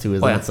above us too.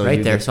 Isn't it? So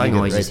right there, so I can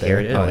always just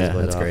hear it. Oh yeah,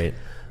 that's great.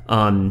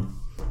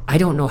 I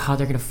don't know how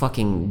they're gonna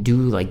fucking do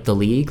like the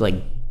league. Like,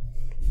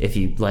 if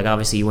you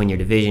obviously you win your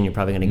division, you're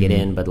probably gonna get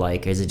in. But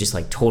is it just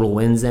total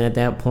wins then at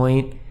that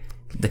point?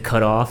 The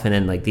cutoff, and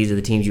then these are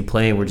the teams you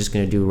play, and we're just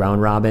gonna do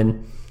round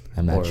robin.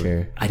 I'm not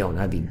sure. I don't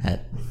know. I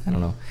don't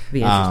know. It'd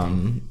be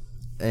interesting.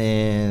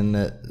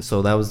 And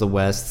so that was the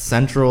West.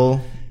 Central.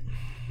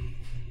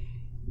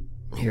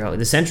 Here,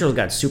 the Central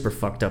got super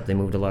fucked up. They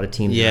moved a lot of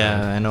teams. Yeah,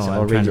 around. I know. So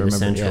I'm trying to remember.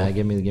 Central. Yeah,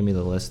 give me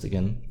the list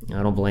again.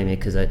 I don't blame you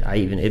because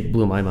it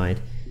blew my mind.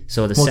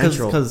 So the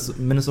Central, because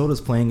Minnesota's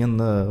playing in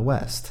the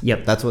West.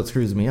 Yep, that's what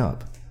screws me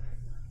up.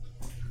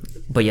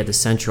 But yet the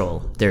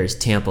Central, there's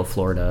Tampa,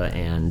 Florida,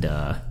 and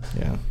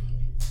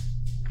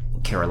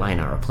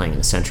Carolina are playing in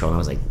the Central, and I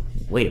was like,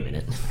 wait a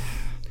minute.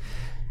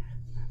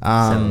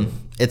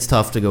 It's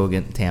tough to go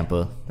against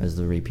Tampa as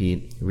the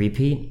repeat.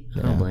 Repeat?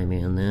 I don't blame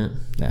you on that.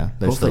 Yeah,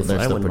 they're still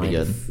pretty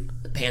good.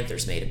 The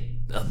Panthers made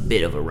a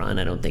bit of a run.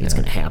 I don't think it's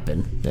going to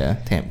happen. Yeah,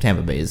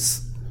 Tampa Bay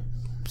is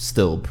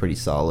still pretty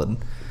solid.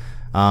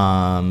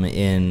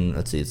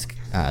 Let's see, it's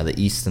the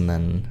East and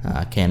then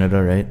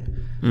Canada, right?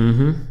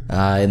 Mm-hmm.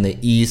 In the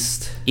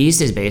East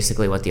is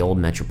basically what the old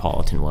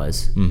Metropolitan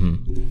was.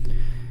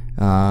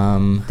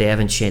 Mm-hmm. They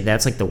haven't changed.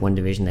 That's the one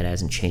division that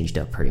hasn't changed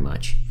up pretty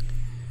much.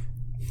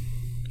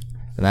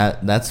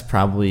 That's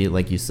probably,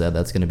 like you said,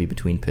 that's going to be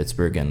between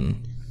Pittsburgh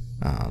and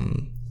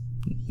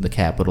the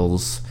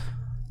Capitals.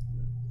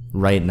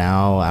 Right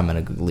now, I'm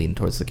going to lean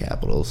towards the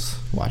Capitals.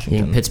 Washington.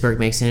 You think Pittsburgh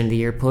makes an end of the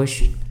year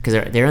push?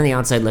 Because they're on the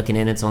outside looking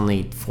in. It's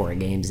only 4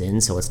 games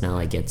in, so it's not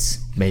like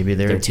it's... Maybe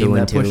they're a team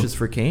that pushes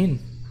for Kane.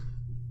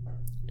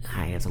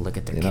 I have to look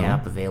at their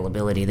cap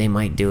availability. They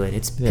might do it.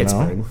 It's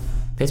Pittsburgh.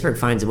 Pittsburgh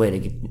finds a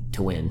way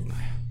to win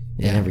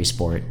in every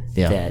sport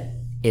that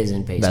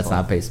isn't baseball. That's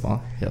not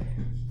baseball. Yep.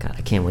 God,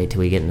 I can't wait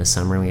till we get in the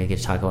summer and we get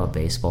to talk about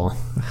baseball.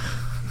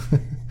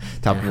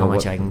 How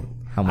much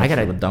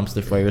of a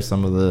dumpster fire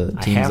some of the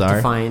teams are. I have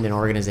to find an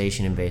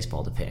organization in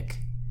baseball to pick.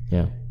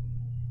 Yeah.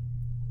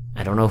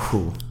 I don't know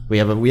who. We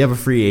have a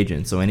free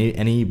agent. So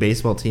any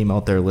baseball team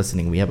out there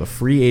listening, we have a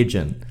free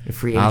agent,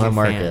 on the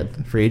market.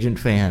 Fan. Free agent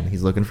fan.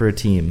 He's looking for a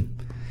team.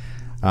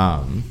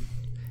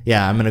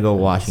 Yeah, I'm gonna go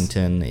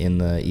Washington in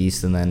the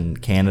East, and then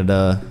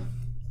Canada.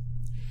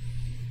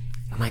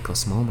 I might go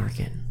small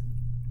market.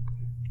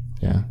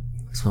 Yeah.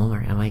 Small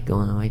market. I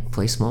might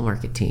play small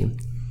market team.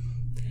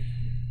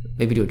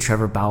 Maybe do a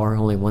Trevor Bauer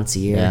only once a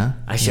year. Yeah.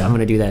 I'm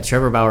gonna do that.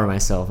 Trevor Bauer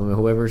myself. I mean,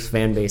 whoever's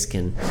fan base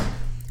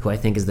who I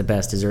think is the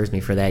best deserves me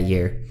for that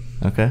year.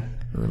 Okay.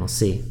 And then we'll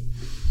see.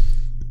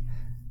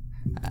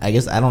 I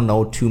guess I don't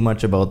know too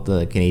much about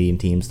the Canadian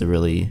teams to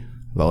really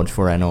vouch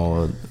for. I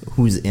know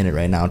who's in it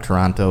right now.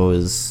 Toronto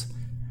has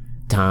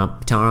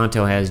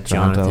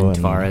Jonathan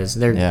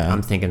Tavares. Yeah.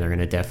 I'm thinking they're going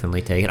to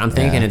definitely take it. I'm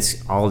thinking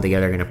it's all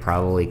together going to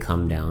probably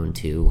come down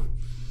to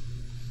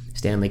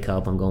Stanley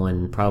Cup. I'm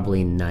going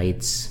probably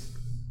Knights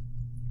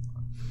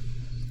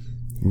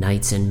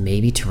and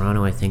maybe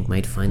Toronto, I think,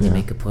 might finally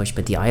make a push.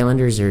 But the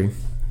Islanders are...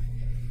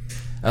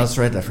 That's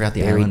right. I forgot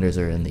the Islanders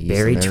are in the East.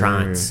 Barry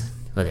Trotz.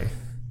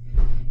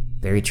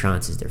 Barry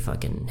Trotz is their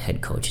fucking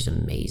head coach. Is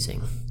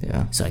amazing.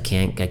 Yeah. So I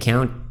can't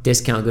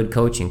discount good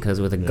coaching, because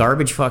with a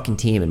garbage fucking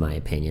team, in my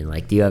opinion,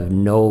 like, you have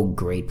no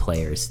great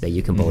players that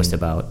you can boast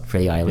about for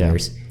the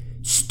Islanders. Yeah.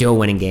 Still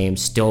winning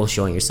games, still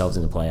showing yourselves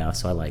in the playoffs.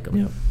 So I like them.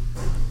 Yep.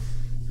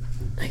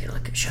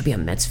 Should I be a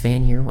Mets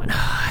fan here?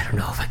 I don't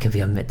know if I can be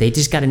a Mets. They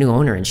just got a new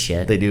owner and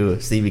shit. They do,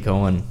 Stevie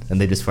Cohen,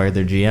 and they just fired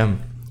their GM.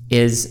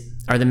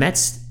 Are the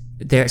Mets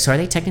there? So are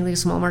they technically a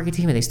small market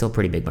team? Or are they still a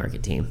pretty big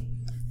market team?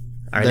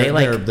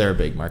 They're a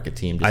big market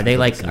team. Are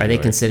they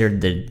considered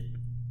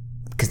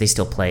because they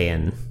still play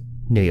in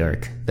New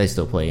York? They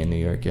still play in New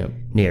York. Yep.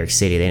 New York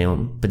City. They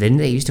don't. But didn't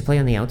they used to play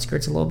on the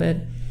outskirts a little bit?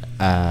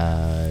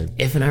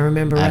 If I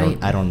remember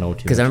right, I don't know too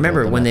much. Because I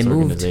remember when they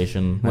moved the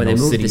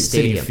stadium.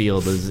 City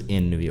Field is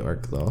in New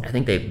York, though.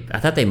 I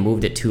thought they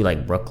moved it to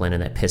like Brooklyn,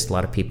 and that pissed a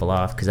lot of people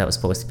off because that was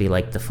supposed to be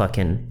like the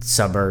fucking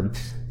suburb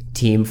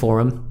team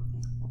for them.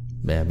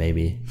 Yeah,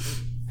 maybe.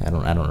 I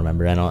don't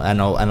remember. I know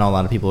a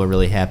lot of people are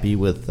really happy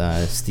with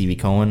Stevie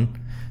Cohen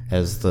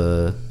as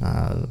the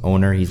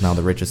owner. He's now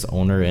the richest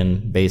owner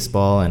in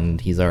baseball, and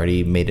he's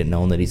already made it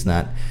known that he's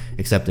not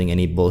accepting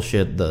any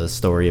bullshit. The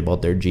story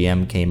about their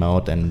GM came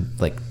out, and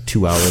like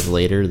 2 hours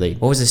later,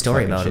 what was the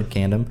story about shit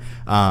canned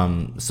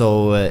him.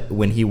 So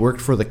when he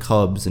worked for the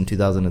Cubs in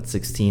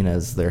 2016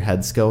 as their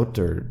head scout,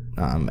 or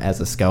as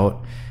a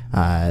scout,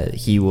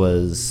 he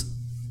was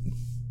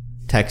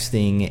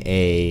texting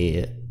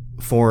a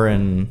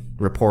foreign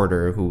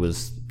reporter who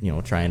was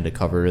trying to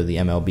cover the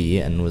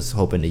MLB and was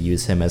hoping to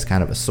use him as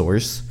kind of a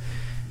source,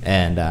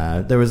 and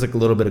there was like a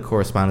little bit of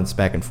correspondence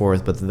back and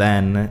forth, but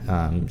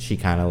then she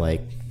kind of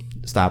like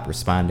stopped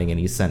responding, and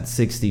he sent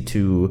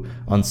 62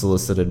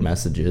 unsolicited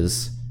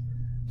messages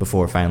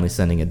before finally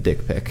sending a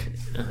dick pic.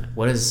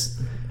 What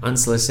is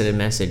unsolicited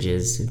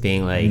messages?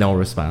 Being like no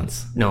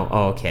response. No.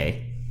 Oh,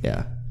 okay.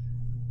 Yeah,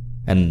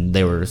 and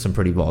they were some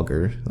pretty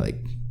vulgar, like.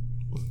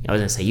 I was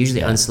gonna say,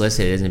 usually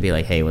unsolicited isn't be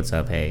like, hey, what's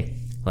up, hey,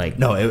 like,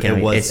 no,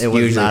 it was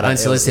usually not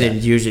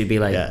unsolicited. Usually be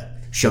like,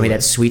 show me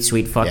that sweet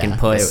fucking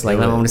puss. I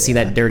want to see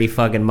that dirty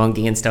fucking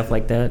monkey and stuff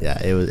like that.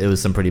 Yeah, it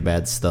was some pretty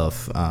bad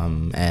stuff.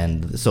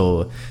 And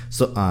so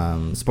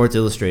Sports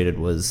Illustrated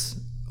was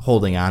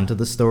holding on to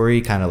the story,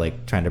 kind of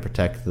like trying to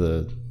protect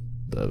the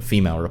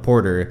female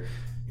reporter,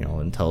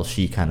 until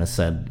she kind of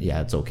said,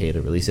 yeah, it's okay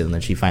to release it, and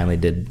then she finally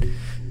did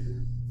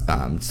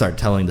start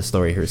telling the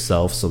story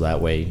herself, so that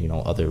way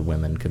other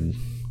women could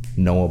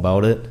know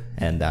about it.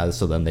 And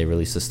so then they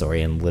released the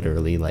story, and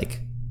literally like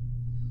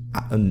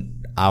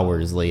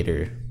hours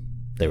later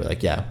they were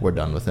like, yeah, we're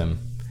done with him.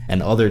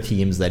 And other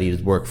teams that he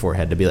worked for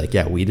had to be like,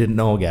 yeah, we didn't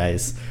know,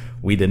 guys,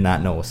 we did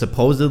not know.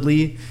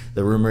 Supposedly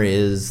the rumor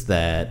is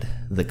that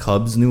the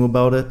Cubs knew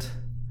about it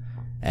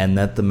and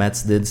that the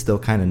Mets did still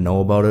kind of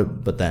know about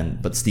it,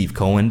 but Steve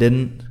Cohen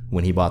didn't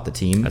when he bought the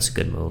team. That's a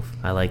good move.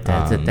 I like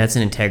that. That's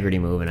an integrity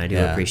move, and I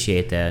do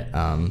appreciate that.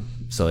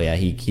 So yeah,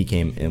 he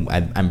came, and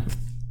I'm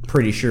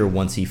pretty sure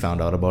once he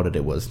found out about it,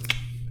 it was,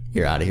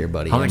 you're out of here,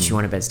 buddy. How much you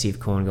want to bet Steve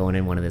Cohen going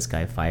in, one of this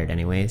guy fired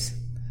anyways?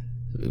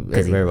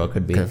 It very well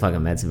could be. Because the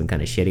fucking Mets have been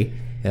kind of shitty.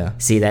 Yeah.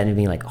 See that and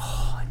being like,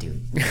 oh,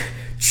 dude.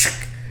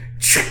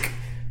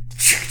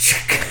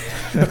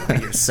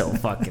 You're so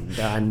fucking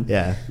done.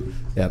 Yeah.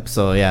 Yep.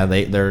 So yeah,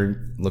 they're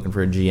looking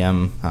for a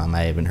GM.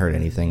 I haven't heard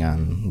anything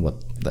on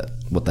what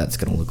that's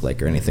gonna look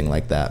like or anything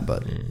like that.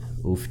 But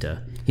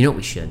oofta. You know what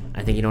we should?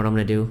 I think you know what I'm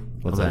gonna do.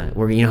 What's that?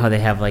 You know how they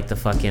have like the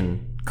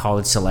fucking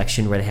college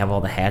selection where they have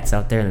all the hats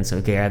out there, and so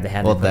okay, I have the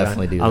hat. We'll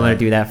definitely do that. I'm gonna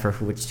do that for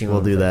which team.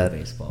 We'll do that.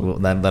 Baseball.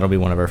 That'll be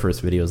one of our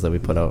first videos that we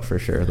put out for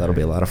sure. That'll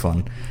be a lot of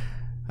fun.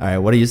 All right,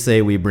 what do you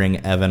say we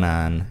bring Evan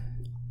on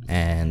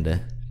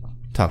and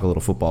talk a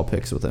little football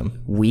picks with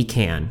him? We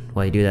can.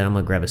 While you do that, I'm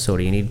gonna grab a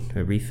soda. You need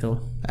a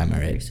refill? I'm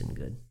alright.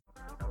 Good.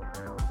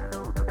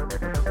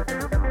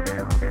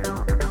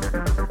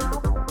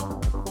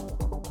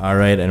 All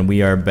right, and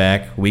we are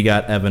back. We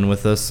got Evan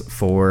with us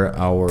for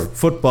our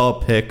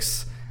football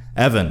picks.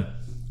 Evan,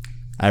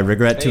 I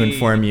regret to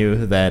inform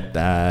you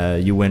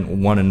that you went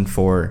 1-4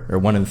 or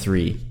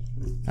 1-3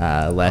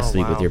 last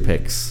week with your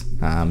picks.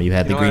 You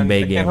had the Green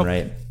Bay game,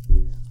 right?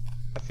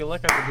 I feel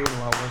like I've been doing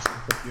a lot worse than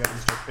 50 and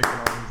start picking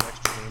all these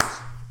extra games.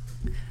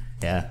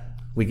 Yeah,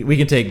 we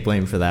can take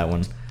blame for that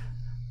one.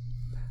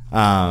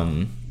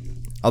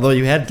 Although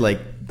you had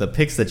like the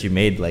picks that you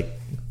made, like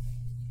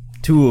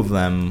 2 of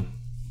them,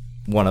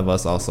 one of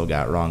us also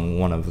got wrong.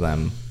 One of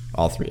them,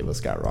 all 3 of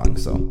us got wrong.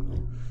 So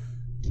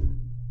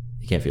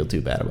you can't feel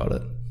too bad about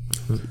it.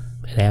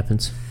 It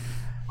happens.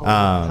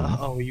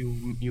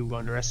 You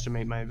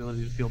underestimate my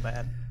ability to feel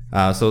bad.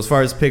 So as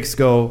far as picks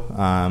go,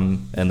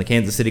 and the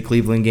Kansas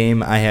City-Cleveland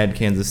game, I had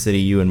Kansas City.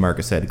 You and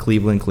Marcus had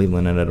Cleveland.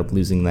 Cleveland ended up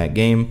losing that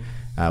game.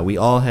 We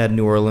all had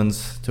New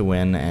Orleans to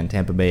win, and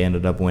Tampa Bay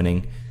ended up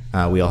winning.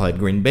 We all had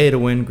Green Bay to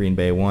win. Green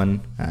Bay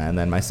won. And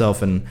then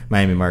myself and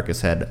Miami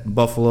Marcus had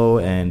Buffalo,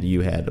 and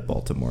you had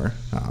Baltimore.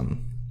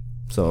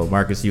 So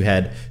Marcus, you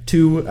had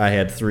 2, I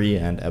had 3,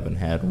 and Evan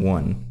had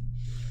 1.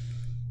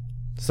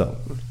 So,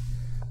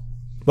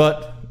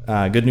 but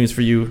good news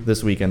for you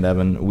this weekend,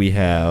 Evan. We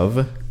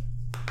have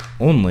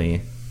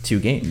only 2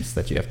 games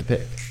that you have to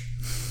pick.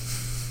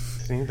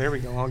 See, there we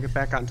go. I'll get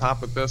back on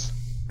top with this.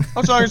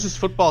 How far does this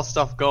football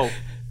stuff go?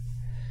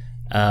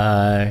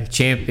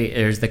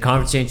 There's the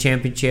conference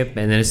championship,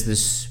 and then it's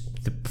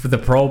the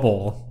Pro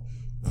Bowl.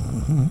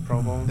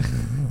 Pro Bowl.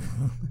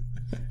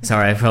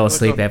 Sorry, I fell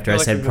asleep after I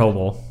said Pro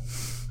Bowl.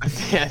 I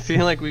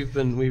feel like we've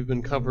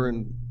been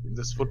covering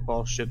this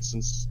football shit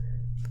since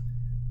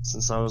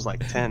I was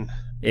like 10.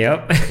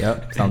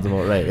 Yep. Sounds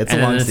about right. It's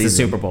and a long it's season.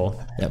 The Super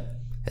Bowl. Yep.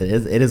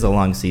 It is a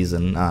long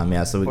season.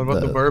 Yeah. So what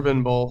about the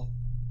Bourbon Bowl?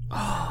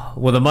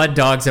 Well, the Mud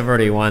Dogs have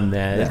already won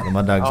that. Yeah, the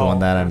Mud Dogs won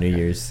that on New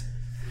Year's.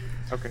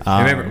 Okay.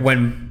 Remember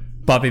when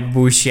Bobby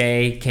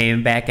Boucher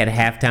came back at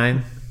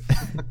halftime?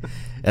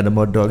 And the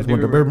Mud Dogs won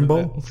the Bourbon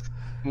Bowl.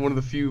 One of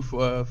the few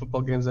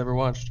football games I ever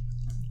watched.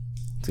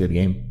 It's a good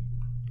game.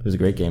 It was a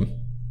great game.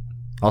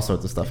 All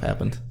sorts of stuff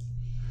happened.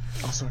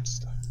 All sorts of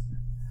stuff.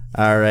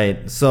 All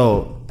right.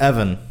 So,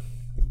 Evan,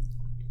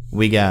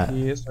 we got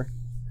Yes, sir.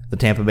 the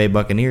Tampa Bay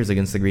Buccaneers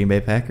against the Green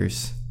Bay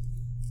Packers.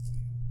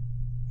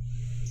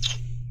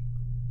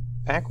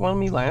 Pack won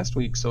me last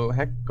week, so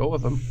heck, go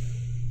with them.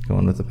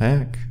 Going with the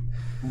Pack.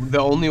 The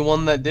only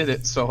one that did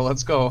it, so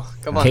let's go.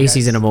 Come on,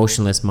 Casey's guys. an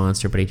emotionless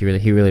monster, but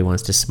he really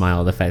wants to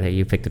smile at the fact that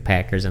you picked the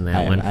Packers in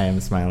that one. I am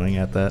smiling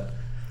at that.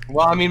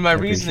 Well, I mean, my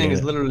appreciate reasoning is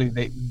it. literally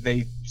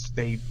they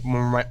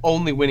were my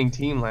only winning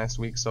team last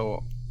week,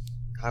 so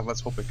God, let's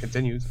hope it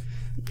continues.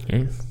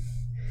 Okay.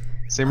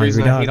 Same Hungry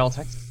reason dog. I hate all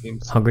Texas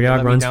teams. Hungry They dog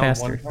let me runs down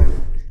faster.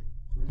 one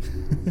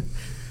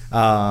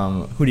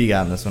time. Who do you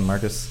got in this one,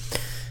 Marcus?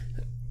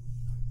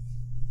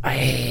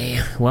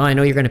 I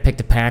know you're going to pick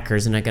the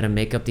Packers, and I got to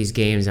make up these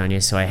games on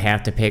you, so I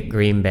have to pick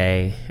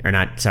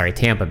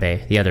Tampa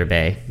Bay, the other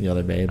Bay. The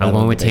other Bay. I'm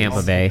going with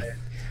Tampa Bay.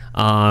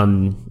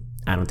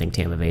 I don't think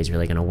Tampa Bay is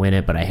really going to win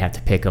it, but I have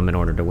to pick them in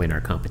order to win our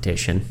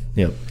competition.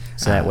 Yep.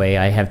 So that way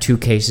I have 2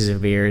 cases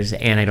of beers,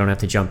 and I don't have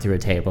to jump through a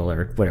table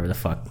or whatever the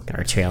fuck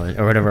our challenge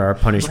or whatever our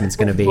punishment's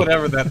going to be.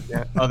 Whatever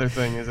that other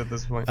thing is at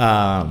this point.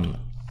 I'm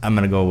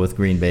going to go with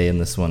Green Bay in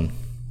this one.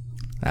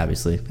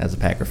 Obviously, as a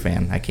Packer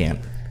fan, I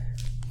can't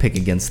pick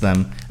against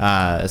them.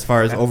 As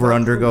far as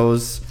over-under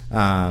goes,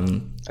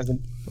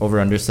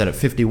 over-under set at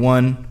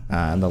 51.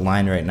 And the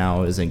line right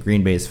now is in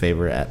Green Bay's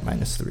favor at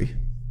 -3.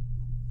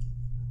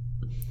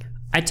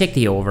 I'd take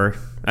the over.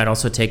 I'd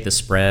also take the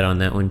spread on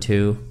that one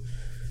too.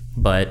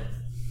 But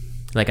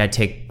I'd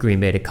take Green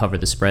Bay to cover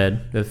the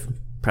spread of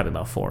probably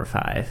about 4 or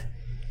 5.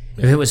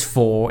 If it was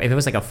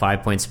like a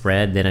 5-point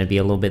spread, then I'd be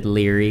a little bit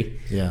leery.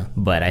 Yeah.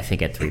 But I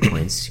think at 3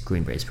 points,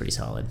 Green Bay's pretty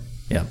solid.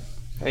 Yeah.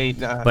 Hey,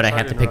 But I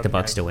have to pick the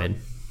Bucks to win.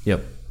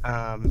 Yep.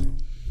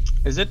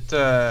 Is it?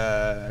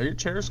 Are your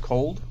chairs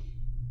cold?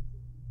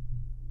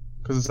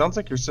 Because it sounds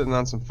like you're sitting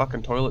on some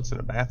fucking toilets in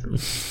a bathroom.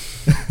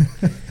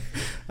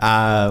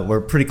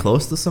 We're pretty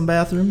close to some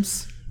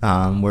bathrooms.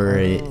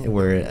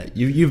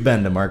 You've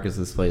been to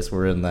Marcus's place.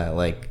 We're in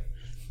that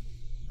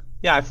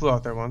Yeah, I flew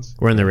out there once.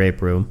 We're in the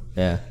rape room.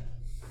 yeah.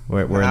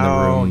 We're in the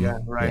room. Yeah,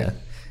 right. Yeah.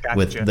 Gotcha.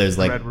 With there's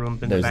The red room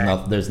in the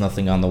back. there's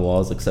nothing on the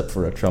walls except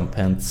for a Trump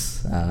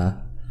Pence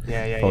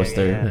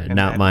poster. And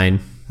Not that-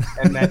 mine.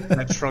 And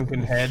that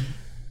shrunken head.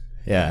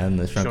 Yeah, and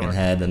the shrunken Sure.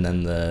 head, and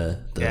then the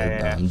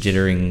Yeah.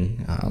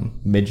 jittering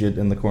midget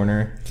in the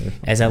corner.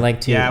 As I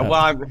like to. Yeah,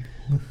 well,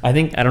 I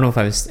don't know if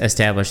I've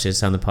established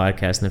this on the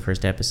podcast in the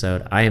first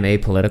episode. I am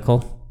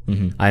apolitical.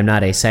 Mm-hmm. I'm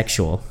not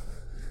asexual,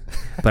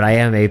 but I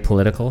am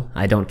apolitical.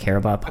 I don't care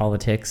about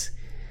politics.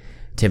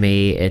 To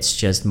me, it's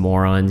just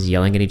morons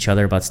yelling at each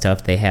other about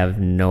stuff they have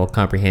no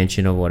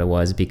comprehension of what it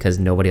was because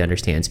nobody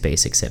understands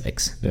basic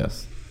civics.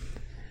 Yes.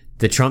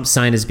 The Trump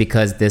sign is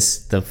because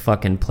the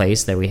fucking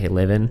place that we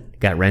live in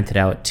got rented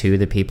out to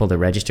the people to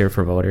register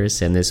for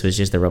voters, and this was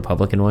just the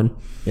Republican one.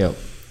 Yep.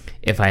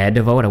 If I had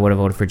to vote, I would have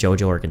voted for Jo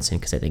Jorgensen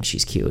because I think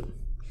she's cute.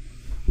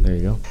 There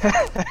you go.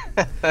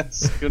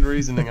 that's good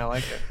reasoning. I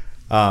like it.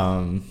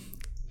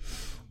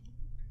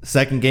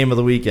 Second game of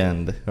the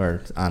weekend,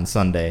 or on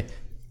Sunday,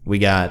 we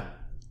got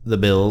the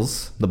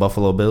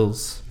Buffalo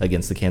Bills,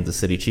 against the Kansas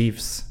City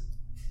Chiefs.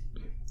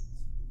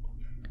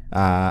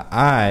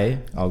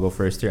 I'll go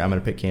first here. I'm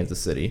going to pick Kansas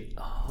City.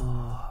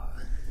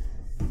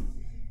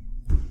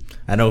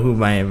 I know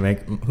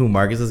who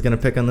Marcus is going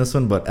to pick on this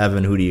one, but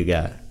Evan, who do you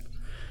got?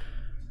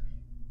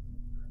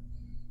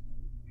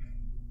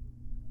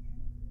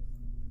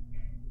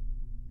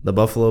 The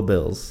Buffalo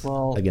Bills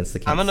against the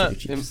Kansas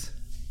City Chiefs.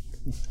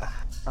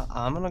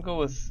 I'm gonna go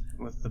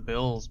with the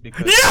Bills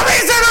because Nobody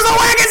said the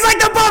wagons like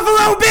the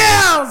Buffalo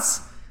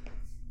Bills.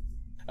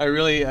 I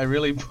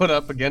really put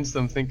up against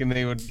them thinking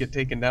they would get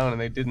taken down and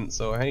they didn't.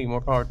 So hey,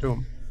 more power to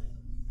them.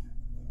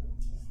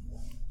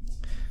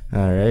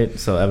 All right,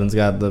 so Evan's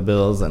got the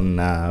Bills, and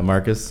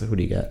Marcus, who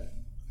do you got?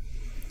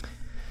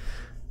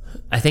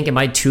 I think am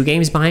I 2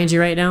 games behind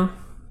you right now?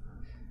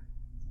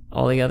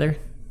 Altogether?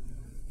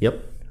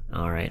 Yep.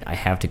 All right, I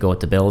have to go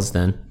with the Bills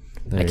then.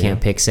 I can't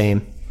pick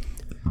same.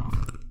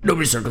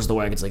 Nobody circles the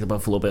wagons like the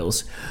Buffalo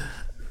Bills.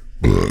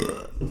 All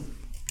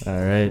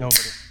right. Nobody.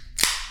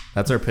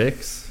 That's our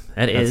picks.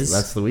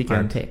 That's the weekend.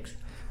 our picks.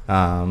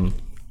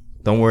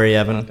 Don't worry,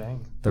 Evan. Oh,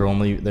 dang.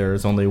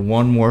 There's only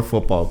one more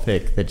football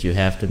pick that you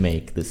have to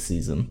make this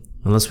season.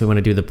 Unless we want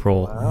to do the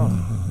Pro.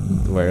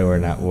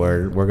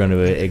 We're going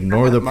to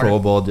ignore the Pro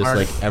Bowl just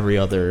like every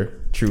other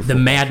true The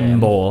football Madden fan.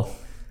 Bowl.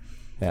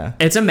 Yeah,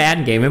 It's a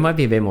Madden game. It might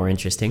be a bit more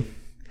interesting.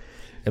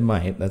 it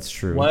might. That's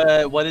true.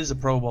 What is a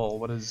Pro Bowl?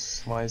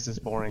 Why is this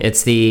boring?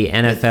 It's the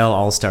NFL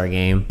All-Star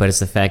game, but it's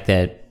the fact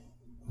that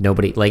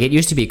nobody... Like, it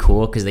used to be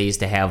cool because they used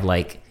to have,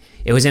 like...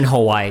 It was in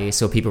Hawaii,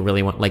 so people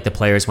really want... Like, the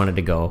players wanted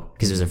to go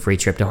because it was a free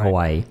trip to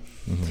Hawaii.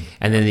 Mm-hmm.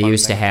 And then they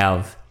used to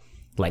have,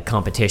 like,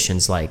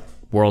 competitions like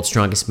World's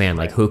Strongest Man,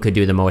 like who could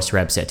do the most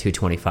reps at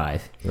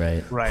 225.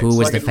 Right. Who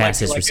was So the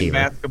fastest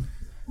receiver?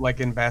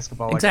 In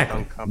basketball, Exactly.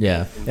 like a dunk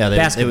competition. Yeah. They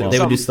Basketball.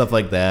 would do stuff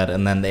like that,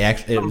 and then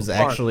it was fun.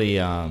 actually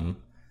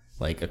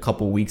like a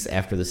couple weeks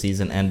after the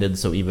season ended.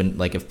 So even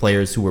like if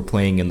players who were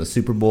playing in the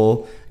Super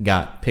Bowl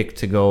got picked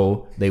to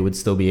go, they would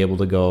still be able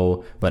to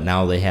go. But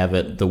now they have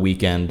it the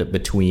weekend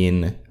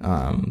between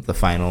the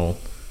final,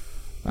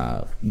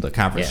 the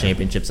conference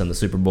championships and the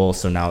Super Bowl.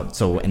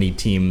 So any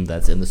team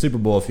that's in the Super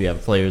Bowl, if you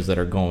have players that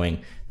are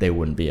going, they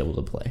wouldn't be able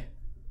to play.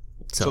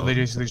 So they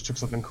just took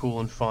something cool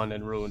and fun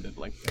and ruined it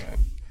like that.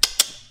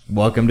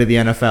 Welcome to the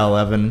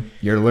NFL, Evan.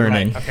 You're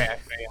learning. Right.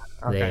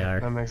 Okay. They are.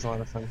 That makes a lot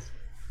of sense.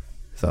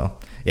 So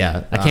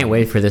yeah, I can't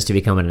wait for this to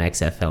become an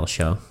XFL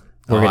show.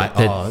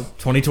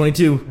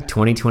 2022.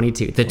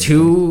 2022. The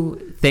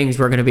 2 things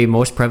we're going to be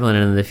most prevalent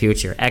in the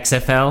future: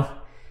 XFL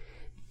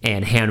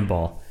and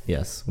handball.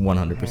 Yes,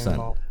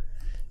 100%.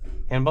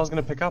 Handball's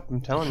gonna pick up. I'm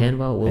telling you.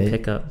 Handball will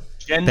pick up.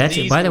 Gen That's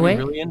Z's it. By the gonna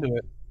be way, really into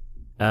it.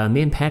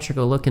 me and Patrick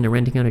are looking to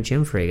renting out a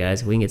gym for you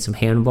guys. We can get some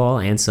handball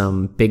and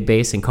some big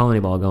base and colony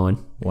ball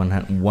going.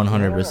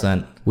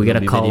 100%. We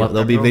gotta call up-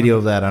 There'll be video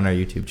of that on our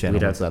YouTube channel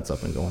We'd have- once that's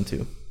up and going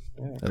too.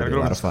 Yeah, That'll gotta be go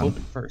a lot to of fun.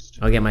 Scoping first.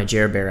 I'll get my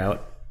Jer Bear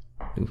out.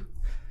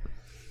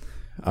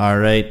 All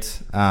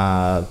right.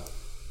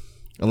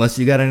 Unless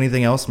you got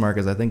anything else,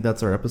 Marcus, I think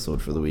that's our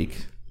episode for the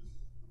week.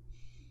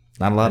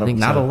 Not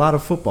a lot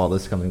of football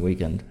this coming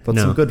weekend, but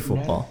No. some good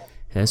football.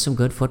 There's some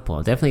good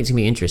football. Definitely, it's gonna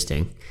be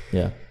interesting.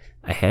 Yeah.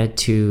 I had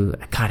to.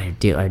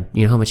 You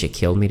know how much it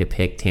killed me to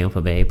pick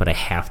Tampa Bay, but I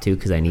have to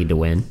because I need to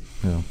win.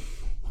 Yeah.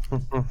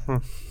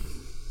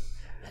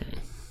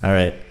 All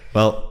right.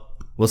 Well,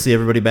 we'll see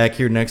everybody back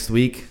here next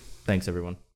week. Thanks, everyone.